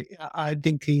 I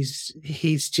think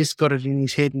he's just got it in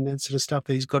his head and that sort of stuff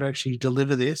that he's got to actually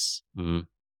deliver this.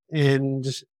 And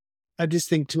I just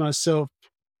think to myself,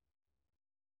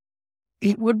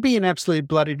 it would be an absolute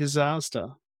bloody disaster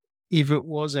if it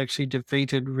was actually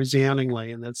defeated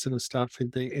resoundingly and that sort of stuff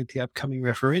at the upcoming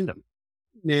referendum.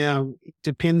 Now, it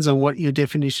depends on what your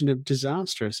definition of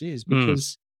disastrous is,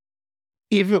 because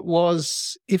if it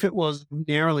was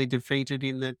narrowly defeated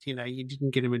in that, you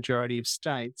didn't get a majority of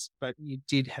states, but you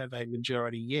did have a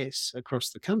majority yes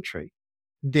across the country,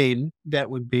 then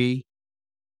that would be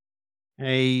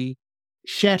a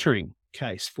shattering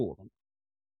case for them.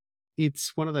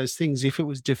 It's one of those things, if it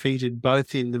was defeated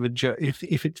both in the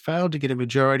if it failed to get a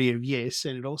majority of yes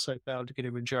and it also failed to get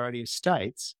a majority of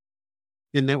states,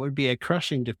 then that would be a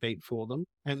crushing defeat for them,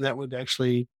 and that would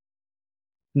actually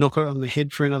knock it on the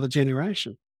head for another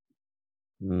generation.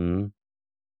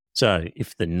 So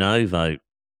if the no vote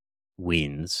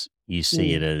wins, you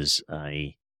see it as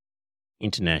a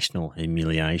international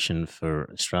humiliation for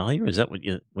Australia? Is that what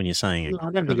when you're saying? No,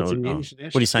 I don't think it's an international.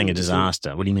 What are you saying? A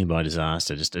disaster? What do you mean by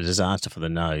disaster? Just a disaster for the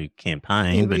no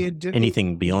campaign, but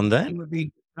anything beyond that? It would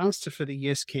be a disaster for the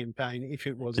yes campaign if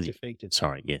it was defeated.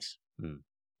 Sorry, yes.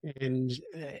 And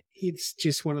it's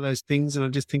just one of those things, and I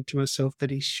just think to myself that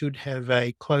he should have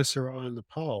a closer eye on the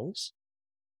polls,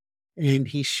 and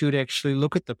he should actually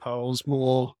look at the polls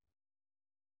more.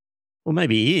 Well,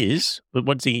 maybe he is, but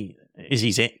what's he? Because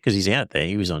he's out there.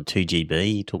 He was on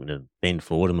 2GB talking to Ben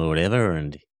Fordham or whatever,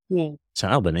 and so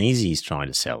Albanese is trying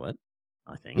to sell it,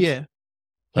 I think. Yeah.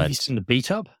 Have you seen the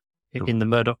beat-up in the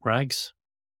Murdoch rags?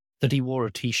 That he wore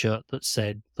a T-shirt that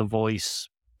said The Voice,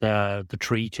 the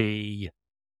treaty,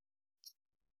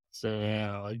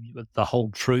 the whole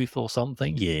truth or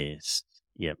something? Yes.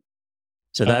 Yep.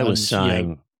 So they were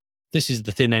saying... this is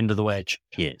the thin end of the wedge.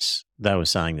 Yes. They were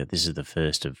saying that this is the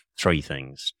first of three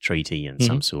things, treaty and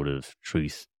some sort of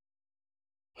truth.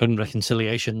 And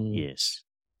reconciliation. Yes.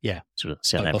 Yeah. Sort of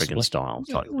South African style.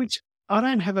 Which I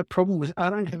don't have a problem with. I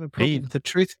don't have a problem with the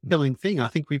truth-telling thing. I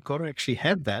think we've got to actually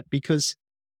have that because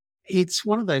it's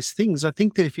one of those things. I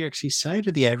think that if you actually say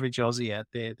to the average Aussie out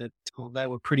there that they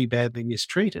were pretty badly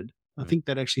mistreated, I think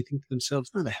they'd actually think to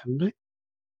themselves, no, they haven't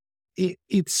been.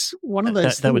 It's one of those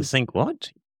things. They would think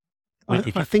what?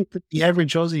 I think that the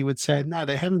average Aussie would say, no,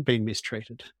 they haven't been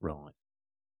mistreated. Right.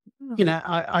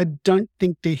 I don't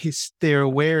think they're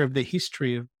aware of the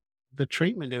history of the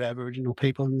treatment of Aboriginal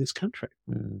people in this country.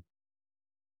 Mm.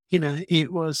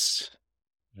 It was...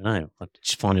 I don't know. I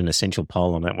just find an essential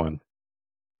poll on that one.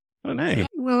 I don't know.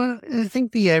 Well, I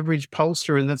think the average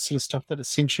pollster and that sort of stuff that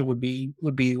Essentia would be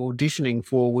auditioning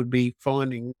for would be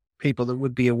finding people that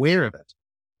would be aware of it.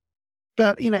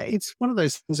 But, it's one of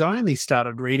those things. I only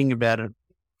started reading about it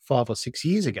 5 or 6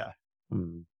 years ago.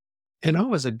 Mm. And I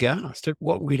was aghast at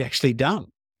what we'd actually done,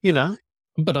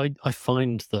 But I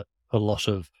find that a lot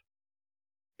of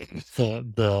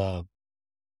the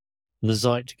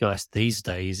zeitgeist these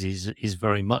days is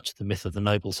very much the myth of the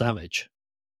noble savage,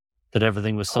 that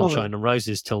everything was sunshine and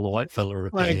roses till the white fella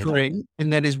appeared. I agree,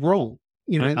 and that is wrong.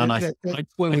 That's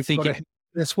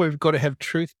where we've got to have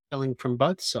truth telling from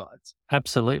both sides.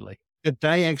 Absolutely. That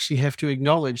they actually have to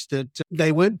acknowledge that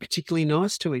they weren't particularly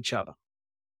nice to each other.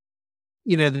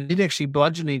 They did actually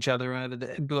bludgeon each other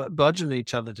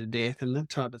to death and that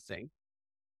type of thing.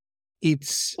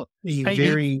 It's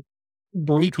very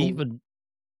brutal.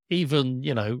 Even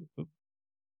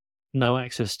no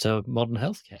access to modern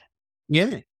healthcare.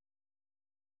 Yeah.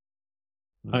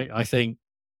 I think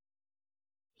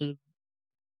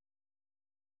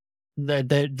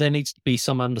there needs to be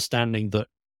some understanding that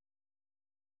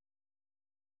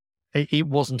it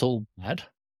wasn't all bad,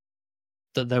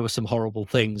 that there were some horrible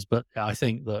things, but I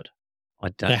think that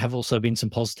there have also been some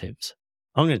positives.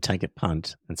 I'm going to take a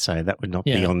punt and say that would not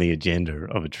be on the agenda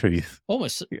of a truth.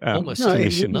 Almost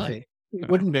commission. It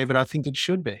wouldn't be, but I think it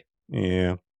should be.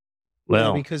 Yeah.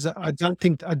 Well, because I don't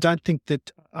think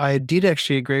that I did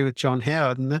actually agree with John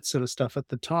Howard and that sort of stuff at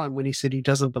the time when he said he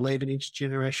doesn't believe in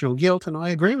intergenerational guilt, and I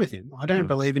agree with him. I don't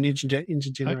believe in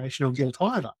intergenerational guilt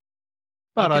either.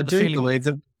 But I do believe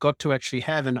that we've got to actually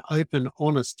have an open,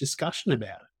 honest discussion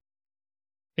about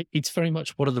it. It's very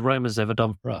much what have the Romans ever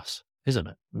done for us, isn't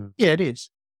it? Mm. Yeah, it is.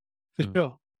 For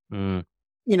sure. Mm.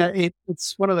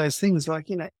 It's one of those things like,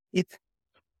 it's...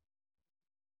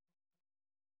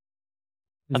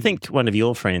 I think one of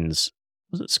your friends,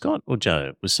 was it Scott or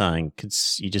Joe, was saying, could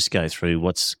you just go through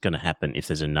what's going to happen if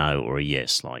there's a no or a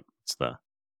yes? Like, what's the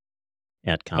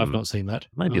outcome? I've not seen that.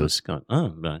 Maybe it was Scott. Oh,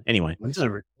 but anyway.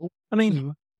 I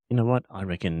mean, you know what? I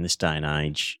reckon in this day and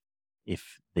age,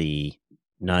 if the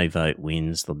no vote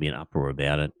wins, there'll be an uproar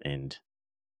about it. And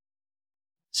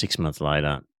 6 months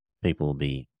later, people will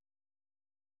be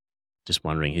just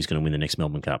wondering who's going to win the next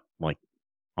Melbourne Cup. Like,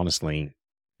 honestly,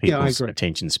 people's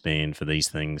attention span for these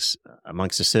things,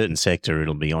 amongst a certain sector,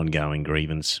 it'll be ongoing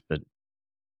grievance, but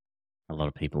a lot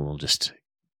of people will just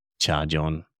charge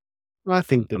on. I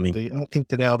think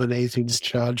that Albanese will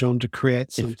charge on to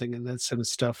create something and that sort of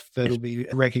stuff that'll be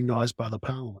recognised by the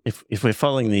Parliament. If we're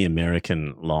following the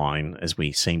American line, as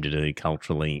we seem to do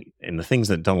culturally, and the things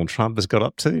that Donald Trump has got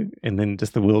up to, and then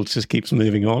just the world just keeps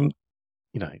moving on,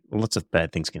 lots of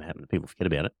bad things can happen. People forget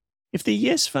about it. If the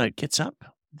yes vote gets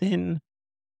up, then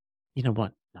you know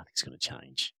what? Nothing's going to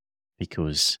change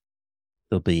because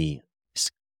there'll be this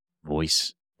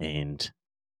voice and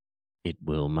it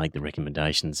will make the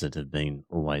recommendations that have been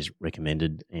always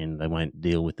recommended, and they won't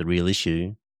deal with the real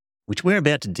issue, which we're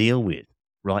about to deal with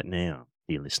right now,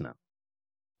 dear listener.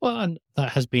 Well, and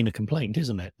that has been a complaint,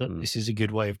 isn't it? That this is a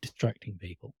good way of distracting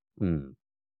people. Mm.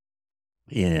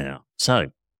 Yeah.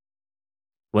 So,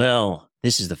 well,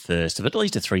 this is the first of at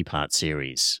least a 3-part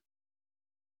series.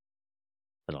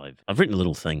 But I've written a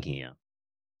little thing here.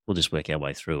 We'll just work our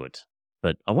way through it.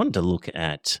 But I wanted to look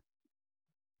at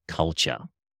culture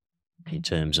in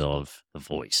terms of the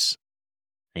voice.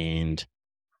 And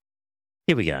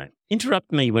here we go.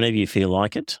 Interrupt me whenever you feel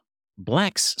like it.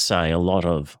 Blacks say a lot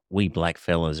of we black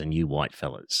fellas and you white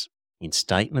fellas in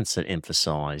statements that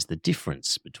emphasise the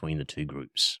difference between the two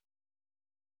groups.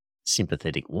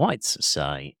 Sympathetic whites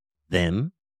say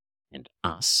them and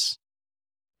us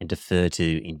and defer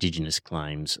to Indigenous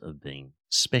claims of being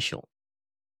special.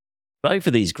 Both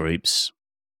of these groups,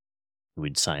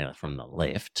 we'd say are from the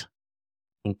left,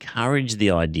 encourage the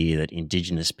idea that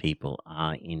Indigenous people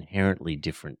are inherently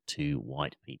different to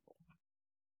white people.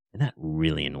 And that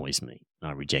really annoys me.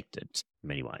 I reject it in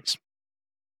many ways.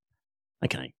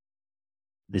 Okay,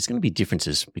 there's going to be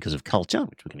differences because of culture,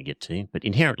 which we're going to get to, but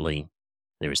inherently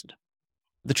there isn't.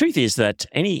 The truth is that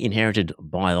any inherited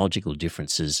biological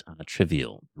differences are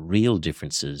trivial. Real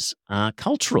differences are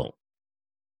cultural.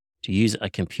 To use a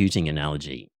computing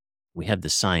analogy, we have the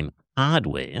same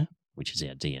hardware, which is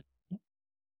our DNA.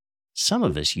 Some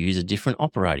of us use a different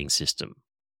operating system,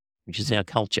 which is our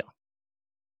culture.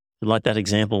 You like that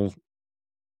example,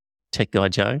 Tech Guy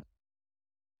Joe?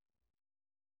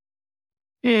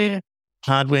 Yeah,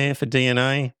 hardware for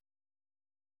DNA,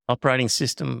 operating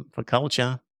system for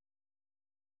culture.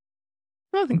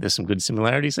 I think there's some good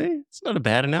similarities there. It's not a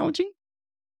bad analogy.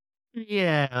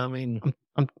 Yeah, I mean,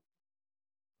 I'm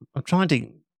trying to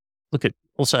look at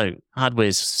also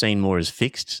hardware's seen more as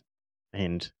fixed,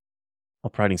 and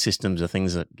operating systems are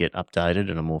things that get updated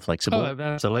and are more flexible. oh,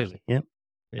 absolutely. Yep.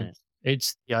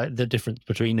 It's the difference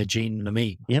between a gene and a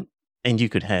me. Yep. And you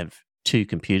could have two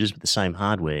computers with the same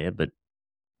hardware, but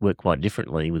work quite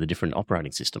differently with a different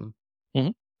operating system.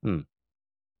 Mhm.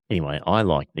 Anyway, I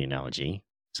like the analogy,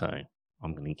 so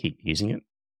I'm going to keep using it.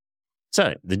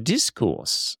 So the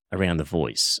discourse around the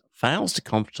voice fails to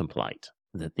contemplate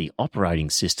that the operating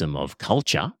system of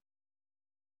culture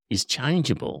is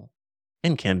changeable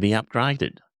and can be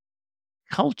upgraded.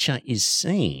 Culture is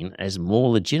seen as more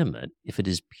legitimate if it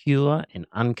is pure and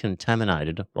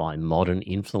uncontaminated by modern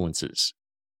influences.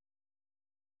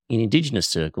 In Indigenous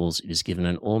circles, it is given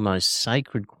an almost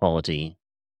sacred quality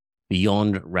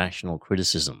beyond rational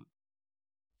criticism.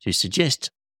 To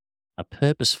suggest a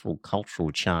purposeful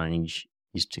cultural change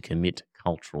is to commit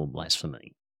cultural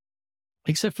blasphemy.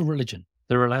 Except for religion.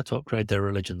 They're allowed to upgrade their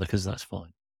religion because that's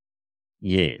fine.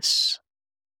 Yes.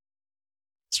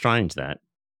 Strange that.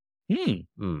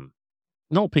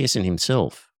 Noel Pearson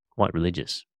himself, quite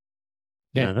religious.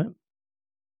 You know that?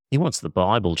 He wants the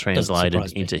Bible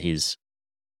translated into his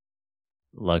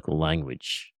local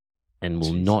language and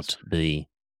will not be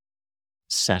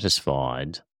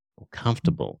satisfied or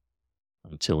comfortable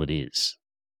until it is.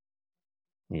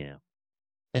 Yeah.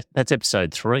 That's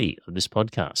episode 3 of this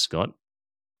podcast, Scott.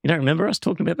 You don't remember us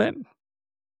talking about that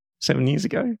 7 years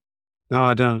ago? No,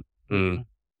 I don't. Mm.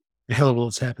 A hell of a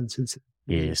lot's happened since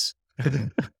then. Yes.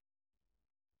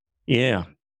 Yeah.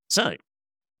 So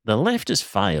the left has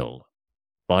failed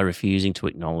by refusing to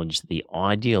acknowledge the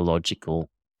ideological,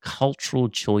 cultural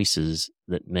choices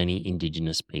that many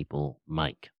Indigenous people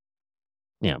make.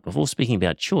 Now, before speaking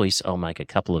about choice, I'll make a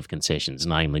couple of concessions,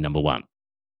 namely, number 1.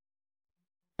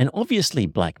 An obviously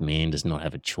black man does not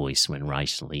have a choice when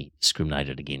racially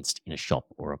discriminated against in a shop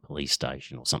or a police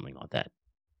station or something like that.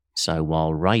 So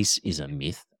while race is a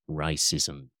myth,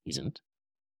 racism isn't.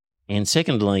 And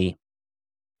secondly,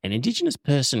 an Indigenous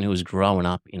person who has grown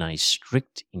up in a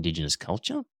strict Indigenous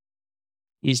culture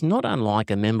is not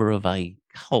unlike a member of a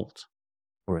cult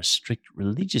or a strict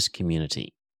religious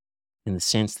community in the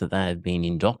sense that they have been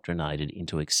indoctrinated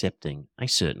into accepting a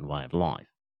certain way of life.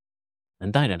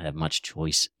 And they don't have much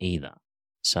choice either.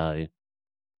 So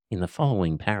in the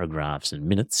following paragraphs and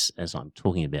minutes, as I'm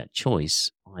talking about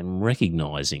choice, I'm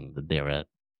recognizing that there are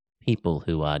people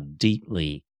who are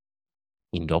deeply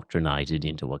indoctrinated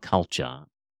into a culture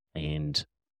and,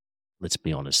 let's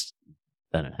be honest,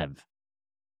 they don't have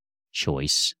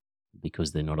choice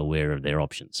because they're not aware of their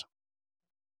options.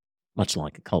 Much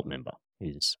like a cult member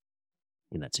is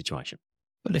in that situation.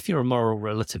 But if you're a moral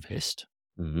relativist,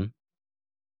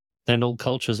 then all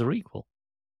cultures are equal.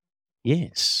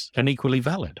 Yes. And equally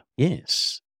valid.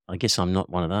 Yes. I guess I'm not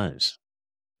one of those.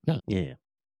 No. Yeah.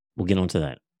 We'll get on to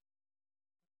that.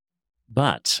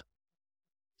 But,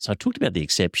 so I talked about the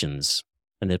exceptions,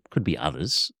 and there could be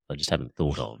others I just haven't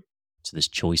thought of, to this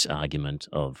choice argument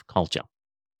of culture.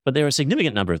 But there are a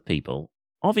significant number of people,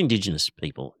 of Indigenous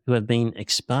people, who have been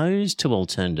exposed to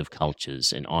alternative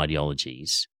cultures and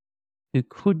ideologies who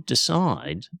could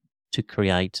decide to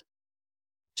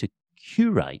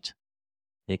curate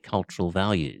their cultural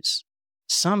values.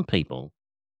 Some people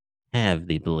have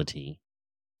the ability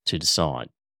to decide.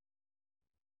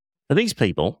 For these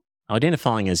people,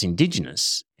 identifying as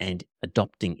Indigenous and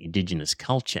adopting Indigenous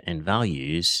culture and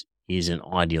values is an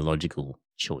ideological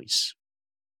choice.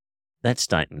 That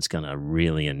statement's going to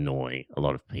really annoy a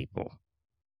lot of people.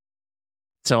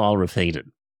 So I'll repeat it.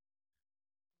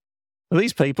 For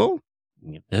these people,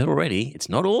 you've heard already, it's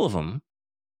not all of them,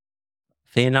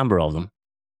 a fair number of them,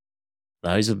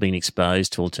 those who have been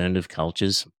exposed to alternative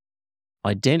cultures,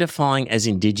 identifying as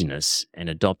Indigenous and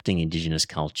adopting Indigenous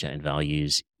culture and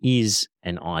values is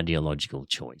an ideological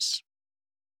choice.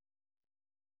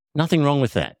 Nothing wrong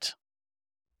with that,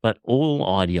 but all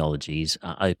ideologies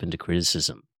are open to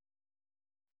criticism.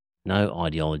 No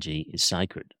ideology is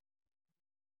sacred.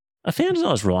 I found as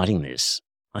I was writing this,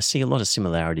 I see a lot of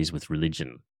similarities with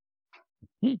religion,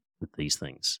 with these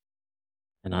things,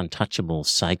 an untouchable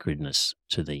sacredness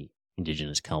to the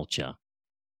Indigenous culture,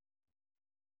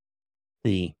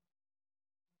 the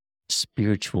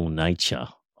spiritual nature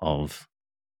of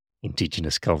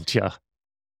Indigenous culture,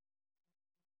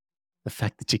 the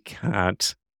fact that you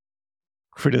can't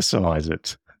criticize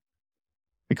it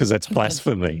because that's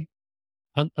blasphemy.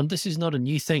 And this is not a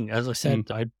new thing. As I said,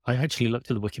 I actually looked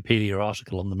at the Wikipedia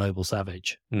article on the Noble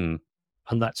Savage.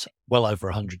 and that's well over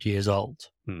 100 years old.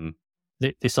 Mm.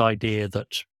 This idea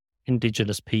that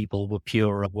indigenous people were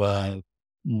purer, were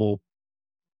more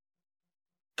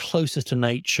closer to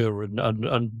nature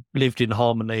and lived in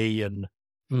harmony, and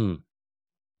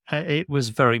it was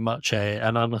very much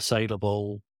an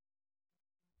unassailable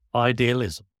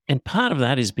idealism. And part of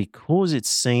that is because it's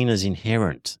seen as an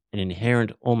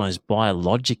inherent almost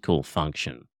biological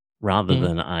function rather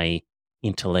than a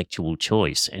intellectual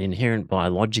choice. And inherent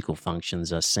biological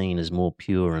functions are seen as more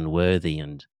pure and worthy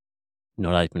and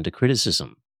not open to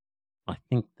criticism. I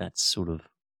think that's sort of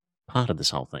part of this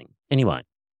whole thing. Anyway,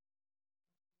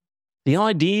 the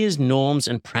ideas, norms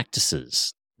and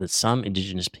practices that some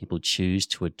Indigenous people choose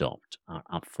to adopt are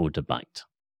up for debate.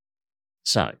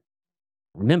 So,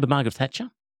 remember Margaret Thatcher?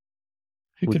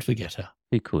 Who could forget her?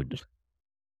 Who could?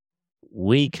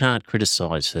 We can't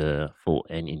criticise her for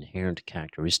an inherent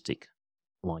characteristic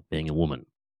like being a woman.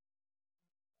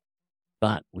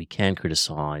 But we can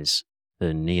criticise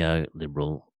her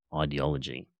neoliberal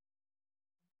ideology.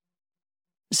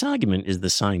 This argument is the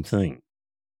same thing.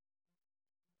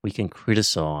 We can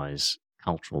criticise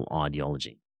cultural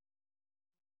ideology.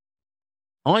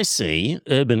 I see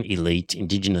urban elite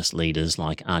Indigenous leaders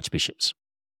like archbishops.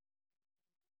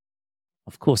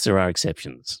 Of course, there are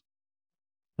exceptions,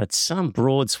 but some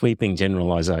broad sweeping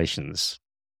generalisations.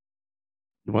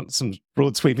 You want some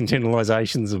broad sweeping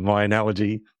generalisations of my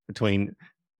analogy between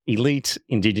elite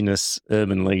Indigenous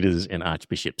urban leaders and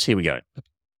archbishops? Here we go.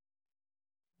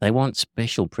 They want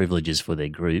special privileges for their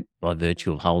group by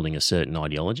virtue of holding a certain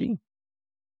ideology.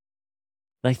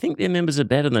 They think their members are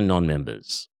better than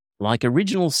non-members. Like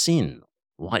original sin,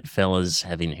 white fellas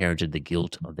have inherited the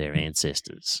guilt of their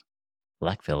ancestors.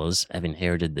 Black fellas have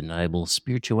inherited the noble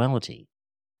spirituality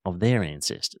of their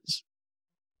ancestors.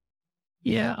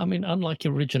 Yeah, I mean, unlike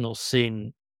original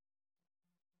sin,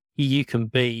 you can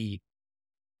be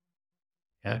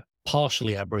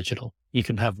partially Aboriginal. You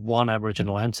can have one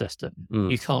Aboriginal ancestor.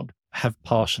 You can't have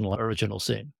partial original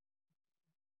sin.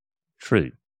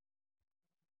 True.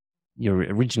 Your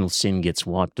original sin gets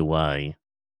wiped away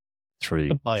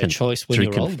through by a choice when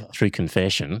you're older. Through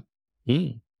confession.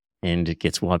 And it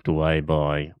gets wiped away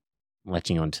by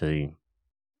latching onto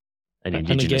an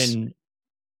Indigenous. And again,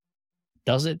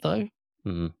 does it though?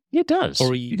 Yeah, it does.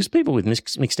 Because people with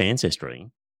mixed ancestry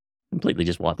completely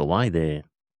just wipe away their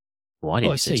white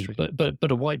ancestry. I see,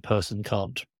 but a white person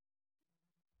can't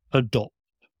adopt.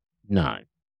 No.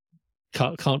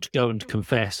 Can't go and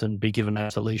confess and be given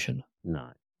absolution. No,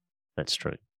 that's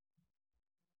true.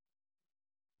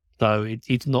 So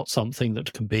it's not something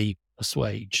that can be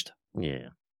assuaged. Yeah.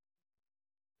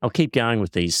 I'll keep going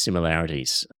with these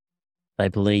similarities. They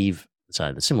believe,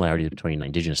 so the similarities between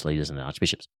Indigenous leaders and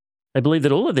archbishops, they believe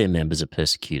that all of their members are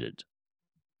persecuted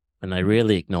and they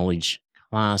rarely acknowledge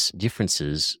class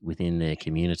differences within their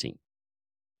community.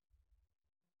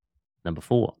 Number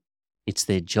 4, it's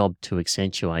their job to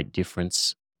accentuate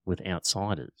difference with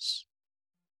outsiders.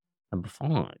 Number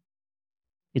 5,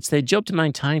 it's their job to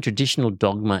maintain traditional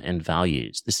dogma and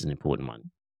values. This is an important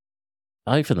one.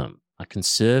 Both of them are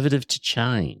conservative to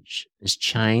change, as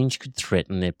change could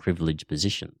threaten their privileged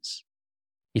positions.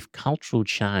 If cultural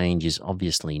change is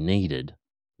obviously needed,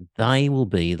 they will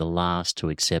be the last to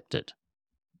accept it.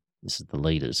 This is the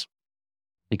leaders.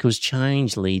 Because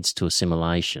change leads to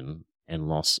assimilation and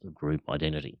loss of group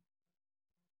identity.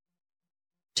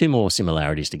 2 more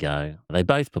similarities to go. They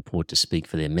both purport to speak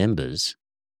for their members,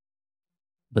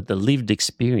 but the lived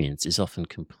experience is often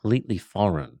completely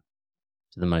foreign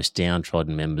to the most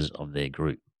downtrodden members of their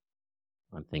group.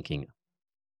 I'm thinking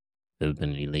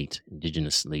urban elite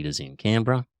Indigenous leaders in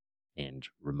Canberra and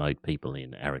remote people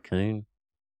in Arakoon.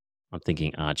 I'm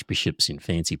thinking archbishops in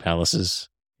fancy palaces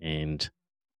and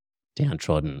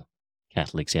downtrodden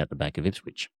Catholics out the back of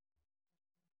Ipswich.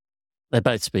 They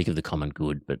both speak of the common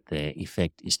good, but their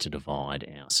effect is to divide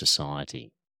our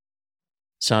society.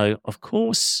 So, of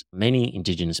course, many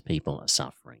Indigenous people are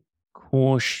suffering. Of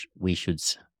course, we should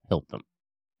help them.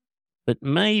 But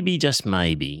maybe, just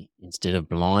maybe, instead of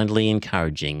blindly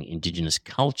encouraging Indigenous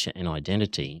culture and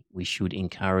identity, we should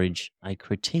encourage a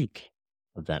critique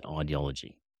of that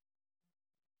ideology.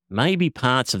 Maybe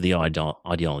parts of the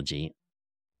ideology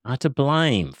are to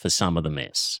blame for some of the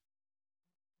mess.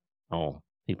 Oh,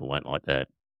 people won't like that.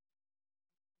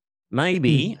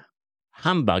 Maybe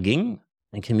humbugging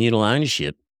and communal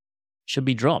ownership should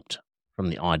be dropped from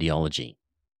the ideology,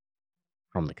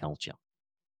 from the culture.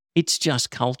 It's just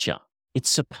culture. It's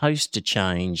supposed to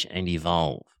change and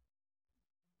evolve.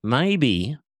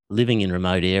 Maybe living in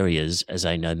remote areas as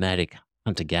a nomadic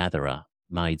hunter-gatherer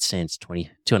made sense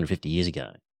 250 years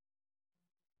ago.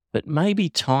 But maybe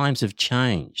times have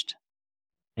changed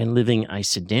and living a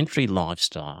sedentary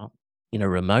lifestyle in a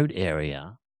remote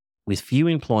area with few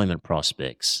employment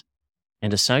prospects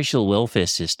and a social welfare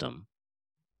system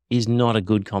is not a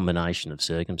good combination of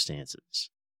circumstances.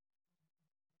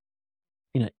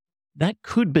 That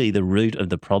could be the root of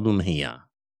the problem here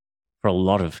for a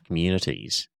lot of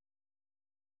communities.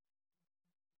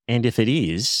 And if it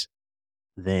is,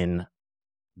 then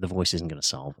The Voice isn't going to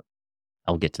solve it.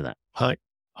 I'll get to that.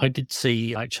 I did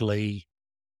see actually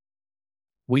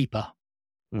Weeper.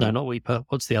 No, not Weeper.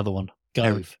 What's the other one?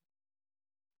 Gove.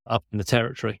 Up in the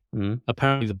Territory.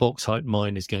 Apparently the bauxite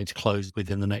mine is going to close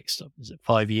within the next,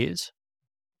 5 years?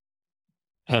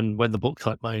 And when the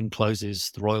bauxite mine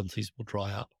closes, the royalties will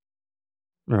dry up.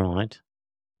 Right.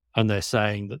 And they're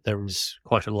saying that there is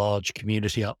quite a large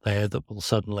community up there that will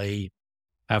suddenly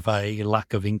have a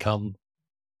lack of income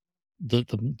that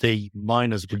the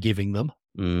miners were giving them.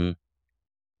 And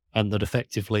that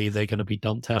effectively they're going to be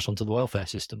dumped out onto the welfare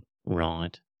system.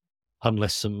 Right.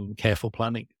 Unless some careful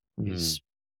planning is.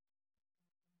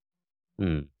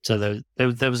 So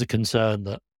there was a concern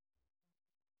that,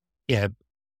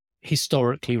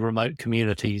 historically remote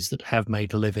communities that have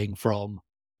made a living from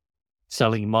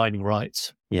selling mining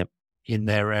rights in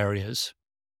their areas,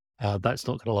 that's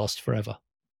not going to last forever.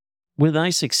 Were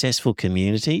they successful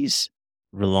communities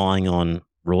relying on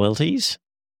royalties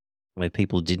where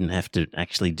people didn't have to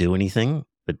actually do anything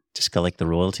but just collect the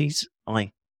royalties?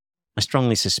 I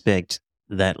strongly suspect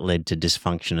that led to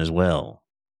dysfunction as well,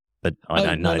 but I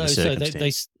don't know the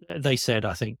circumstance. So they said,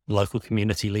 I think, the local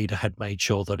community leader had made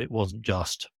sure that it wasn't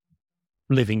just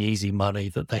living easy money,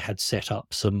 that they had set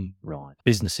up some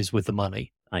businesses with the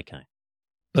money. Okay.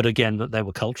 But again, that there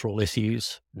were cultural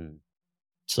issues.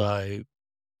 So,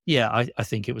 I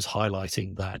think it was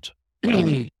highlighting that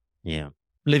living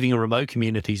in remote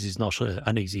communities is not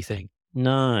an easy thing.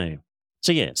 No.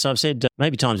 So I've said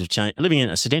maybe times have changed. Living in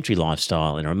a sedentary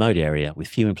lifestyle in a remote area with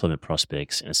few employment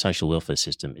prospects and a social welfare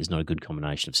system is not a good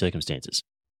combination of circumstances.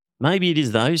 Maybe it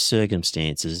is those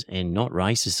circumstances and not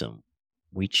racism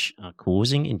which are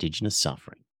causing Indigenous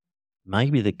suffering.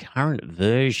 Maybe the current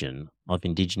version of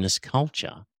Indigenous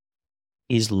culture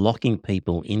is locking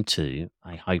people into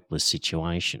a hopeless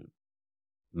situation.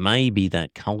 Maybe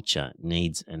that culture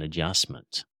needs an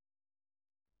adjustment.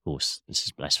 Of course, this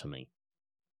is blasphemy.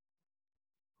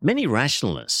 Many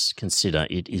rationalists consider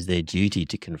it is their duty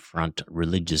to confront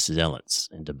religious zealots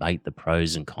and debate the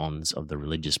pros and cons of the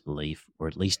religious belief, or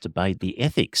at least debate the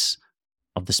ethics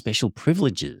of the special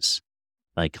privileges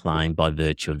they claim by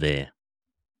virtue of their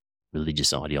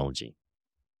religious ideology.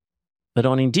 But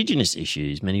on Indigenous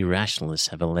issues, many rationalists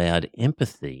have allowed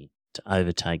empathy to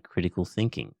overtake critical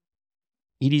thinking.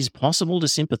 It is possible to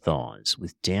sympathise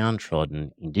with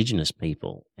downtrodden Indigenous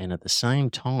people and at the same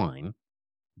time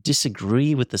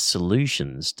disagree with the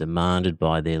solutions demanded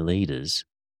by their leaders,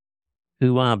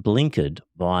 who are blinkered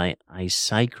by a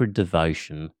sacred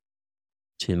devotion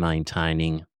to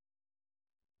maintaining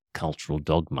cultural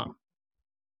dogma.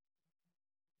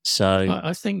 So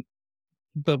I think,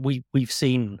 but we've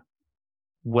seen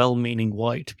well-meaning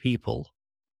white people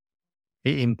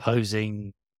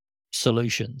imposing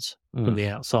solutions from the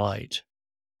outside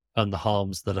and the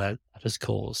harms that that has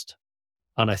caused.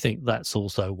 And I think that's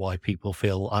also why people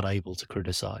feel unable to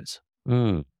criticize.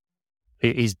 It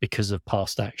is because of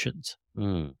past actions,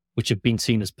 which have been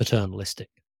seen as paternalistic.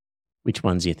 Which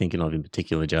ones are you thinking of in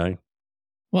particular, Joe?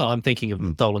 Well, I'm thinking of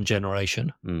the Dolan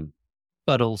generation,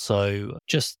 but also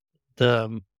just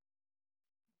what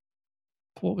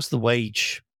was the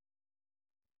wage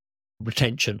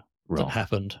retention that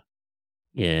happened?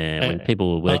 Yeah, when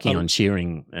people were working on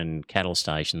shearing and cattle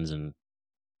stations and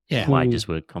wages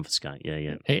were confiscated.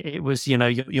 Yeah. It was,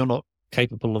 you're not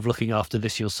capable of looking after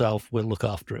this yourself. We'll look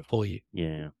after it for you.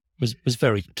 Yeah. It was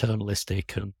very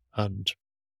paternalistic and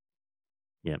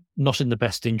not in the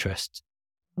best interests.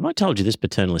 Have I told you this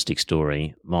paternalistic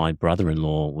story? My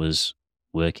brother-in-law was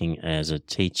working as a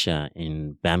teacher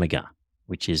in Bamaga,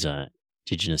 which is a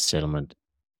Indigenous settlement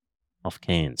off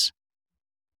Cairns.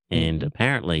 And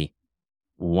apparently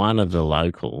one of the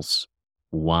locals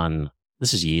won,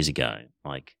 this is years ago,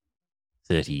 like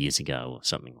 30 years ago or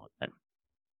something like that,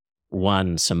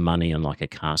 won some money on like a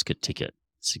casket ticket,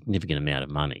 significant amount of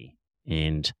money.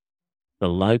 And the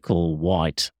local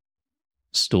white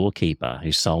storekeeper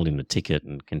who sold him the ticket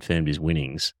and confirmed his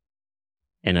winnings,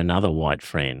 and another white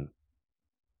friend,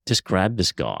 just grabbed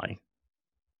this guy,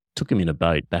 took him in a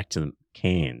boat back to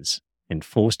Cairns and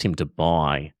forced him to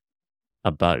buy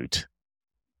a boat,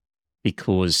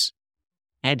 because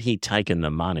had he taken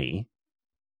the money,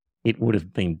 it would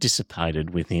have been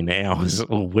dissipated within hours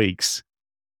or weeks,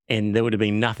 and there would have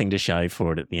been nothing to show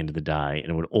for it at the end of the day,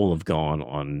 and it would all have gone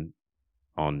on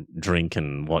drink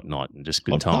and whatnot and just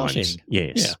good On times. partying.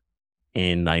 Yes. Yeah.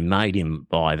 And they made him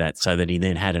buy that so that he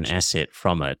then had an asset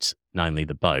from it, namely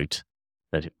the boat,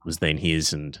 that was then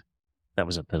his, and that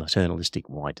was a paternalistic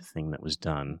white thing that was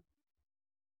done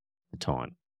at the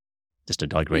time. Just a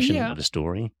digression Yeah. of the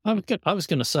story. I was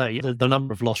going to say the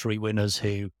number of lottery winners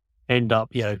who end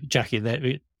up, jacking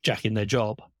their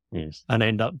job Yes. and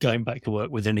end up going back to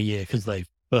work within a year because they've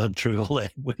burned through all their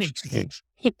winnings.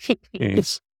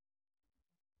 Yes.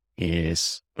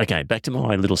 Yes. Okay, back to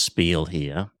my little spiel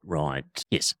here. Right.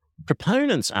 Yes.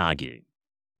 Proponents argue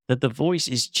that the voice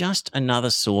is just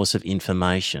another source of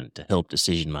information to help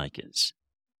decision makers.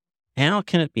 How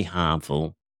can it be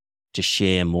harmful to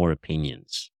share more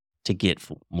opinions, to get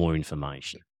more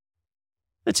information?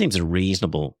 That seems a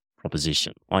reasonable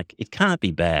proposition. Like, it can't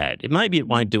be bad. Maybe it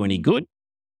won't do any good,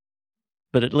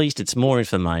 but at least it's more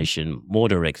information, more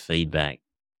direct feedback.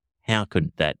 How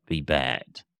could that be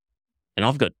bad? And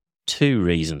I've got 2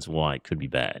 reasons why it could be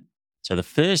bad. So the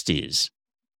first is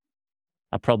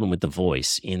a problem with the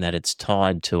voice in that it's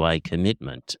tied to a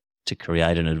commitment to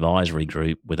create an advisory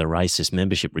group with a racist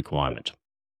membership requirement.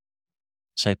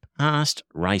 So past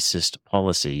racist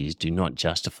policies do not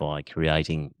justify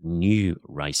creating new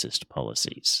racist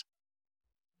policies.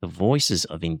 The voices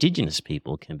of Indigenous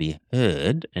people can be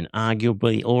heard, and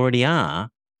arguably already are,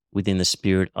 within the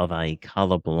spirit of a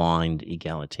colour-blind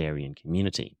egalitarian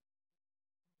community.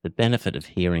 The benefit of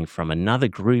hearing from another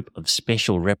group of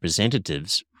special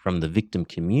representatives from the victim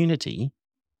community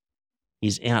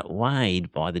is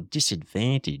outweighed by the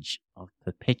disadvantage of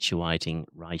perpetuating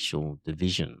racial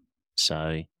division.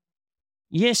 So,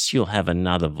 yes, you'll have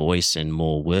another voice and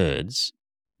more words,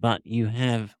 but you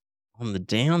have, on the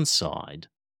downside,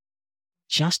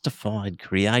 justified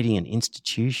creating an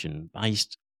institution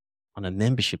based on a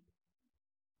membership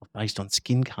based on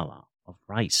skin colour, of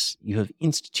race. You have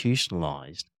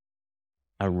institutionalised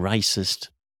a racist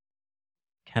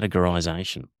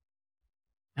categorisation.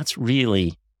 That's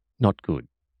really not good.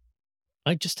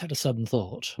 I just had a sudden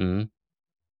thought. Mm.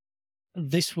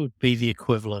 This would be the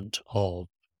equivalent of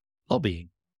lobbying.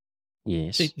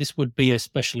 Yes. This would be a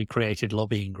specially created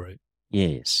lobbying group.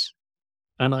 Yes.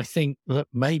 And I think that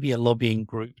maybe a lobbying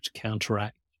group to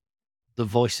counteract the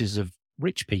voices of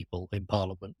rich people in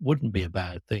Parliament wouldn't be a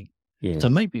bad thing. Yes. So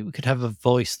maybe we could have a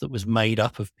voice that was made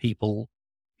up of people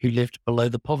who lived below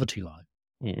the poverty line.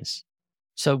 Yes.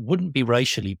 So wouldn't be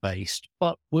racially based,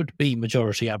 but would be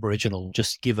majority Aboriginal,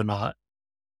 just given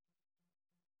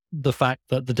the fact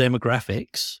that the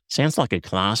demographics. Sounds like a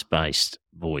class-based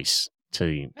voice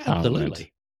to Parliament.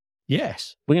 Absolutely.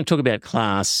 Yes. We're going to talk about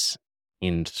class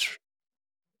in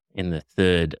the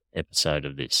 3rd episode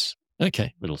of this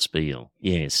Okay. little spiel.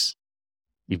 Yes.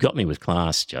 You've got me with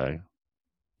class, Joe.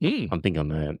 I'm big on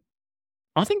that.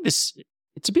 I think it's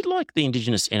a bit like the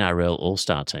Indigenous NRL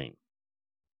All-Star team.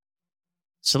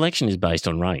 Selection is based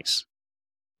on race.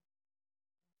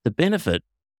 The benefit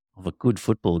of a good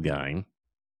football game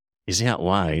is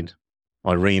outweighed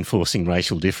by reinforcing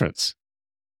racial difference.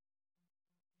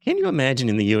 Can you imagine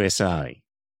in the USA,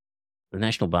 the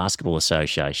National Basketball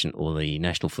Association or the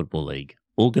National Football League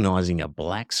organising a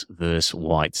blacks versus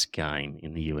whites game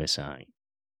in the USA?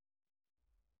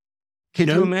 Can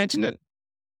you imagine it?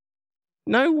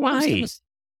 No way.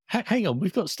 Hang on,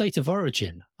 we've got state of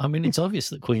origin. I mean, it's obvious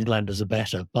that Queenslanders are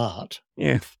better, but...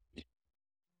 Yeah.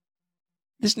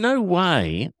 There's no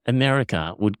way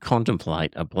America would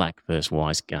contemplate a black versus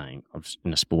white game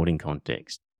in a sporting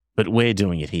context, but we're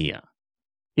doing it here.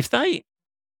 It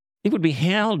would be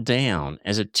howled down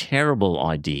as a terrible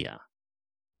idea,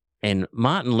 and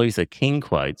Martin Luther King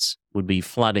quotes would be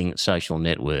flooding social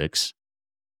networks.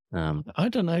 I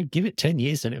don't know, give it 10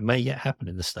 years and it may yet happen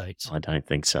in the States. I don't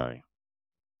think so.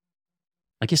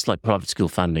 I guess like private school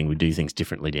funding, we do things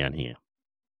differently down here.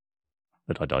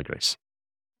 But I digress.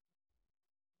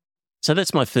 So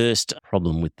that's my first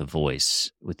problem with the voice,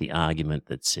 with the argument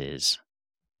that says,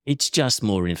 it's just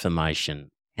more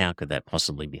information. How could that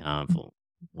possibly be harmful?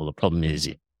 Well, the problem is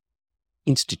it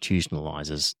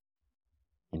institutionalizes,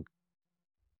 and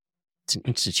it's an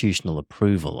institutional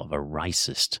approval of a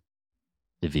racist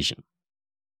division.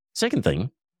 Second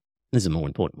thing, this is a more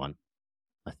important one,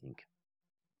 I think.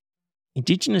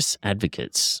 Indigenous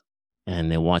advocates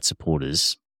and their white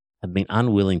supporters have been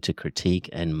unwilling to critique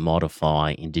and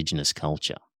modify Indigenous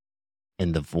culture,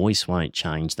 and the voice won't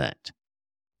change that.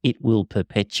 It will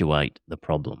perpetuate the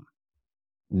problem.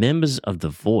 Members of the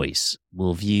voice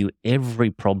will view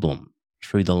every problem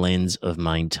through the lens of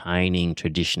maintaining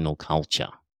traditional culture.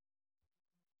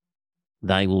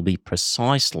 they will be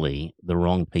precisely the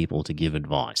wrong people to give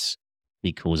advice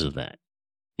because of that.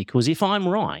 Because if I'm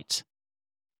right,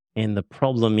 and the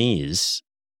problem is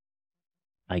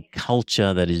a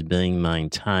culture that is being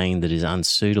maintained that is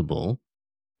unsuitable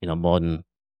in a modern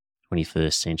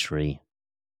 21st century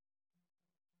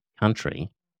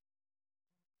country,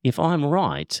 if I'm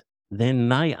right, then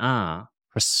they are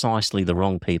precisely the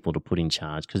wrong people to put in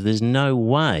charge, because there's no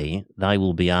way they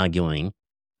will be arguing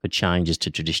for changes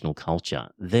to traditional culture.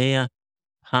 They're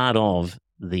part of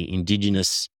the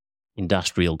Indigenous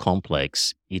industrial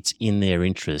complex. It's in their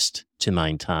interest to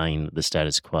maintain the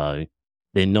status quo.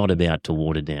 They're not about to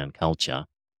water down culture.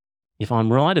 If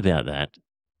I'm right about that,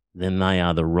 then they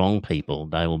are the wrong people.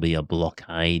 They will be a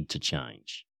blockade to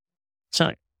change.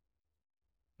 So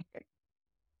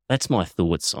that's my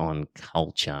thoughts on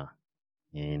culture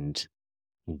and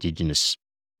Indigenous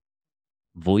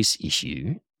voice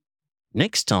issue.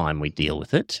 Next time we deal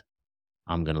with it,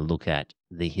 I'm going to look at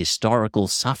the historical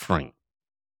suffering,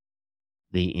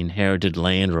 the inherited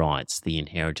land rights, the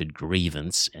inherited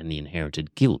grievance, and the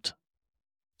inherited guilt.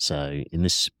 So in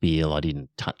this spiel, I didn't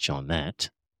touch on that.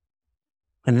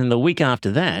 And then the week after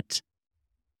that,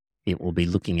 it will be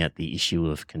looking at the issue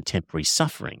of contemporary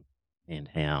suffering and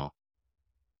how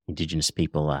Indigenous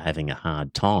people are having a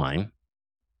hard time.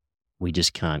 We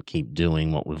just can't keep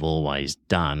doing what we've always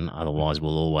done. Otherwise,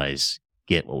 we'll always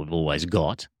get what we've always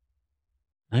got.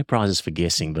 No prizes for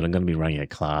guessing, but I'm going to be running a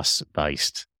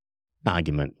class-based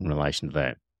argument in relation to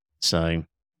that. So,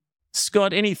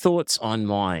 Scott, any thoughts on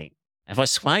have I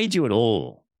swayed you at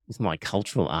all with my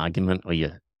cultural argument, or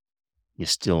you're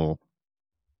still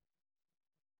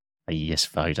a yes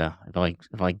voter?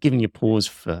 Have I given you pause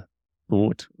for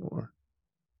thought, or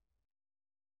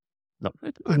not?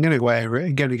 I'm going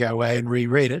to go away and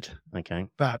reread it. Okay.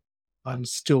 But I'm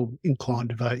still inclined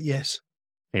to vote yes.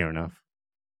 Fair enough.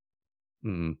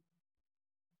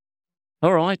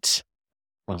 All right.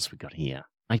 What else we got here?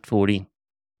 8:40.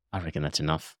 I reckon that's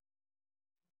enough.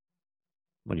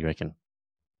 What do you reckon?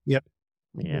 Yep.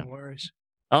 Yeah. No worries.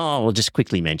 Oh, we'll just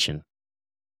quickly mention.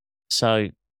 So,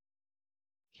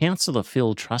 Councillor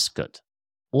Phil Truscott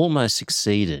almost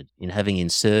succeeded in having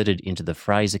inserted into the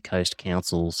Fraser Coast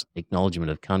Council's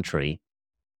Acknowledgement of Country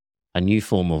a new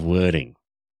form of wording,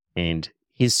 and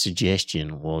his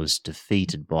suggestion was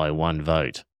defeated by one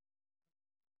vote.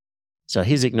 So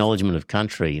his Acknowledgement of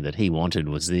Country that he wanted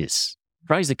was this: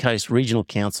 Fraser Coast Regional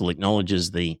Council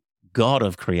acknowledges the God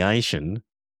of creation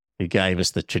who gave us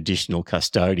the traditional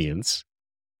custodians.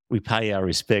 We pay our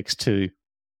respects to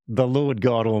the Lord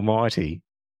God Almighty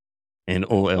and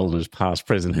all elders past,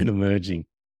 present and emerging.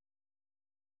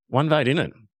 One vote in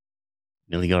it.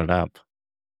 Nearly got it up.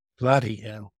 Bloody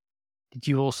hell. Did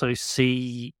you also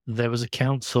see there was a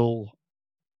council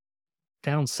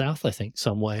down south, I think,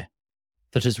 somewhere,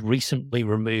 that has recently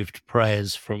removed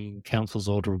prayers from council's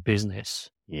order of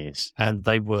business? Yes. And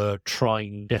they were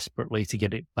trying desperately to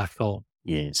get it back on.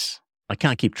 Yes. I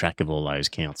can't keep track of all those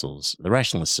councils. The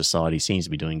Rationalist Society seems to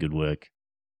be doing good work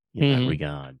in that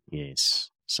regard.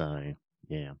 Yes. So,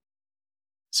 yeah.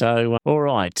 So, all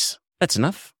right. That's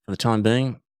enough for the time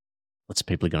being. Lots of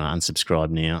people are going to unsubscribe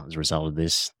now as a result of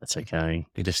this. That's okay.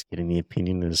 You're just getting the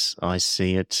opinion as I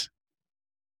see it.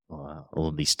 All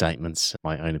of these statements,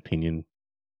 my own opinion,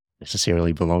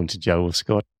 necessarily belong to Joe or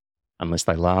Scott, unless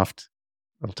they laughed.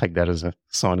 I'll take that as a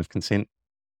sign of consent.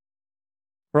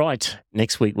 Right.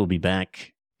 Next week we'll be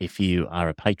back. If you are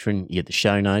a patron, you get the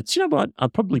show notes. You know what? I'll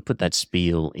probably put that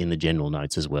spiel in the general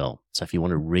notes as well. So if you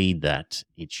want to read that,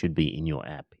 it should be in your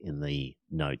app in the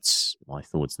notes, my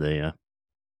thoughts there.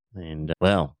 And,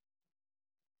 well,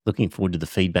 looking forward to the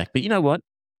feedback. But you know what?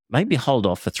 Maybe hold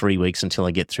off for 3 weeks until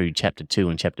I get through Chapter 2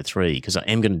 and Chapter 3, because I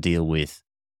am going to deal with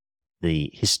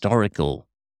the historical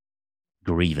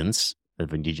grievance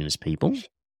of Indigenous people.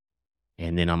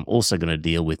 And then I'm also going to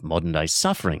deal with modern-day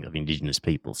suffering of Indigenous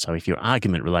people. So if your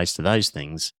argument relates to those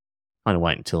things, kind of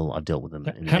wait until I've dealt with them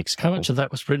in the next couple. How much of that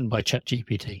was written by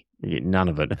ChatGPT? Yeah, none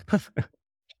of it.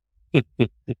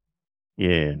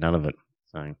 Yeah, none of it.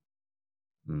 So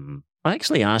I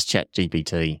actually asked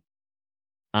ChatGPT,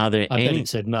 are there I bet any... it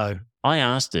said no. I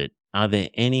asked it, are there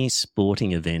any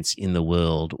sporting events in the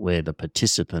world where the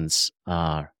participants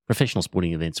are, professional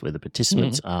sporting events where the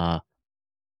participants are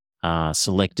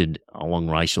selected along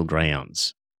racial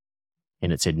grounds?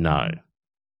 And it said no.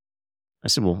 I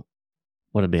said, well,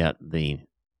 what about the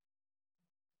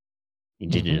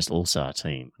Indigenous All-Star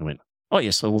team? I went, oh,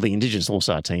 yes, well, the Indigenous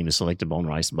All-Star team is selected on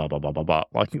race, blah, blah, blah, blah, blah.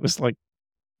 Like, it was like,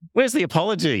 where's the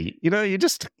apology? You know, you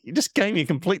just gave me a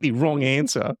completely wrong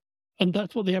answer. And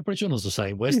that's what the Aboriginals are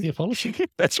saying. Where's the apology?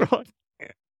 That's right.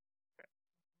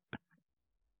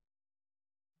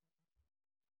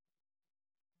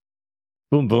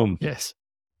 Boom, boom. Yes.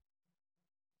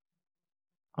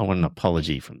 I want an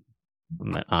apology from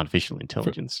that artificial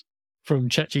intelligence. From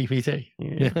ChatGPT.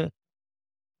 Yeah.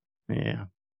 Yeah.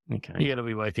 Okay. You're going to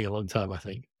be waiting a long time, I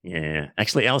think. Yeah.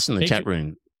 Actually, Alice in the chat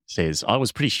room says, I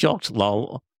was pretty shocked,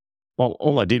 lol. Well,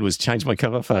 all I did was change my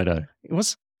cover photo. It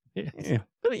was, yeah.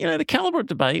 But, the caliber of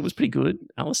debate was pretty good,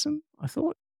 Alison, I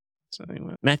thought. So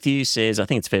anyway. Matthew says, I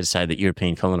think it's fair to say that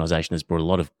European colonisation has brought a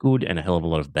lot of good and a hell of a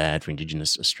lot of bad for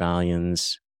Indigenous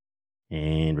Australians.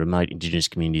 And remote Indigenous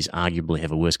communities arguably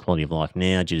have a worse quality of life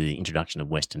now due to the introduction of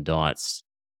Western diets,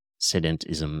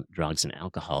 sedentism, drugs and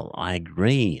alcohol. I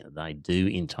agree, they do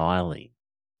entirely.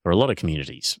 For a lot of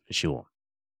communities, for sure.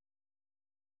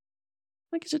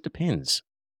 I guess it depends.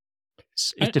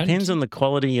 It depends on the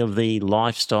quality of the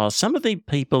lifestyle. Some of the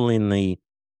people in the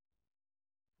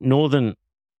northern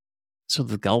sort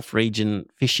of the Gulf region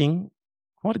fishing,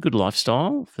 quite a good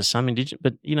lifestyle for some Indigenous,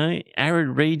 but, arid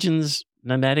regions,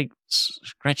 nomadic,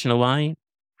 scratching away,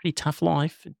 pretty tough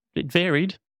life. It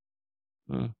varied.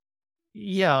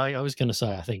 Yeah, I was going to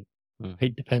say, I think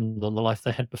it depends on the life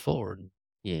they had before.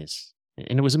 Yes.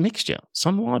 And it was a mixture.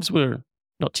 Some lives were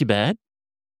not too bad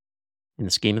in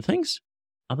the scheme of things.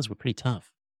 Others were pretty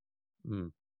tough.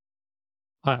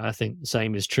 I think the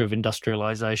same is true of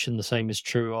industrialization. The same is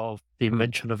true of the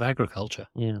invention of agriculture.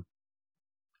 Yeah.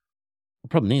 The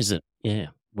problem is that,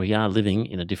 we are living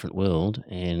in a different world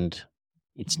and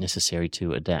it's necessary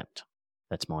to adapt.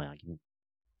 That's my argument.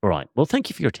 All right. Well, thank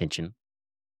you for your attention.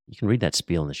 You can read that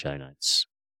spiel in the show notes.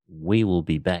 We will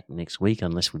be back next week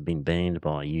unless we've been banned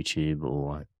by YouTube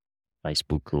or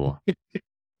Facebook or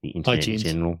the internet in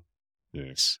general.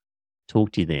 Yes.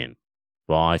 Talk to you then.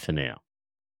 Bye for now.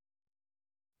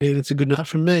 Yeah, it's a good night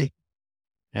from me.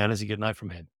 And it's a good night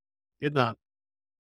from him. Good night.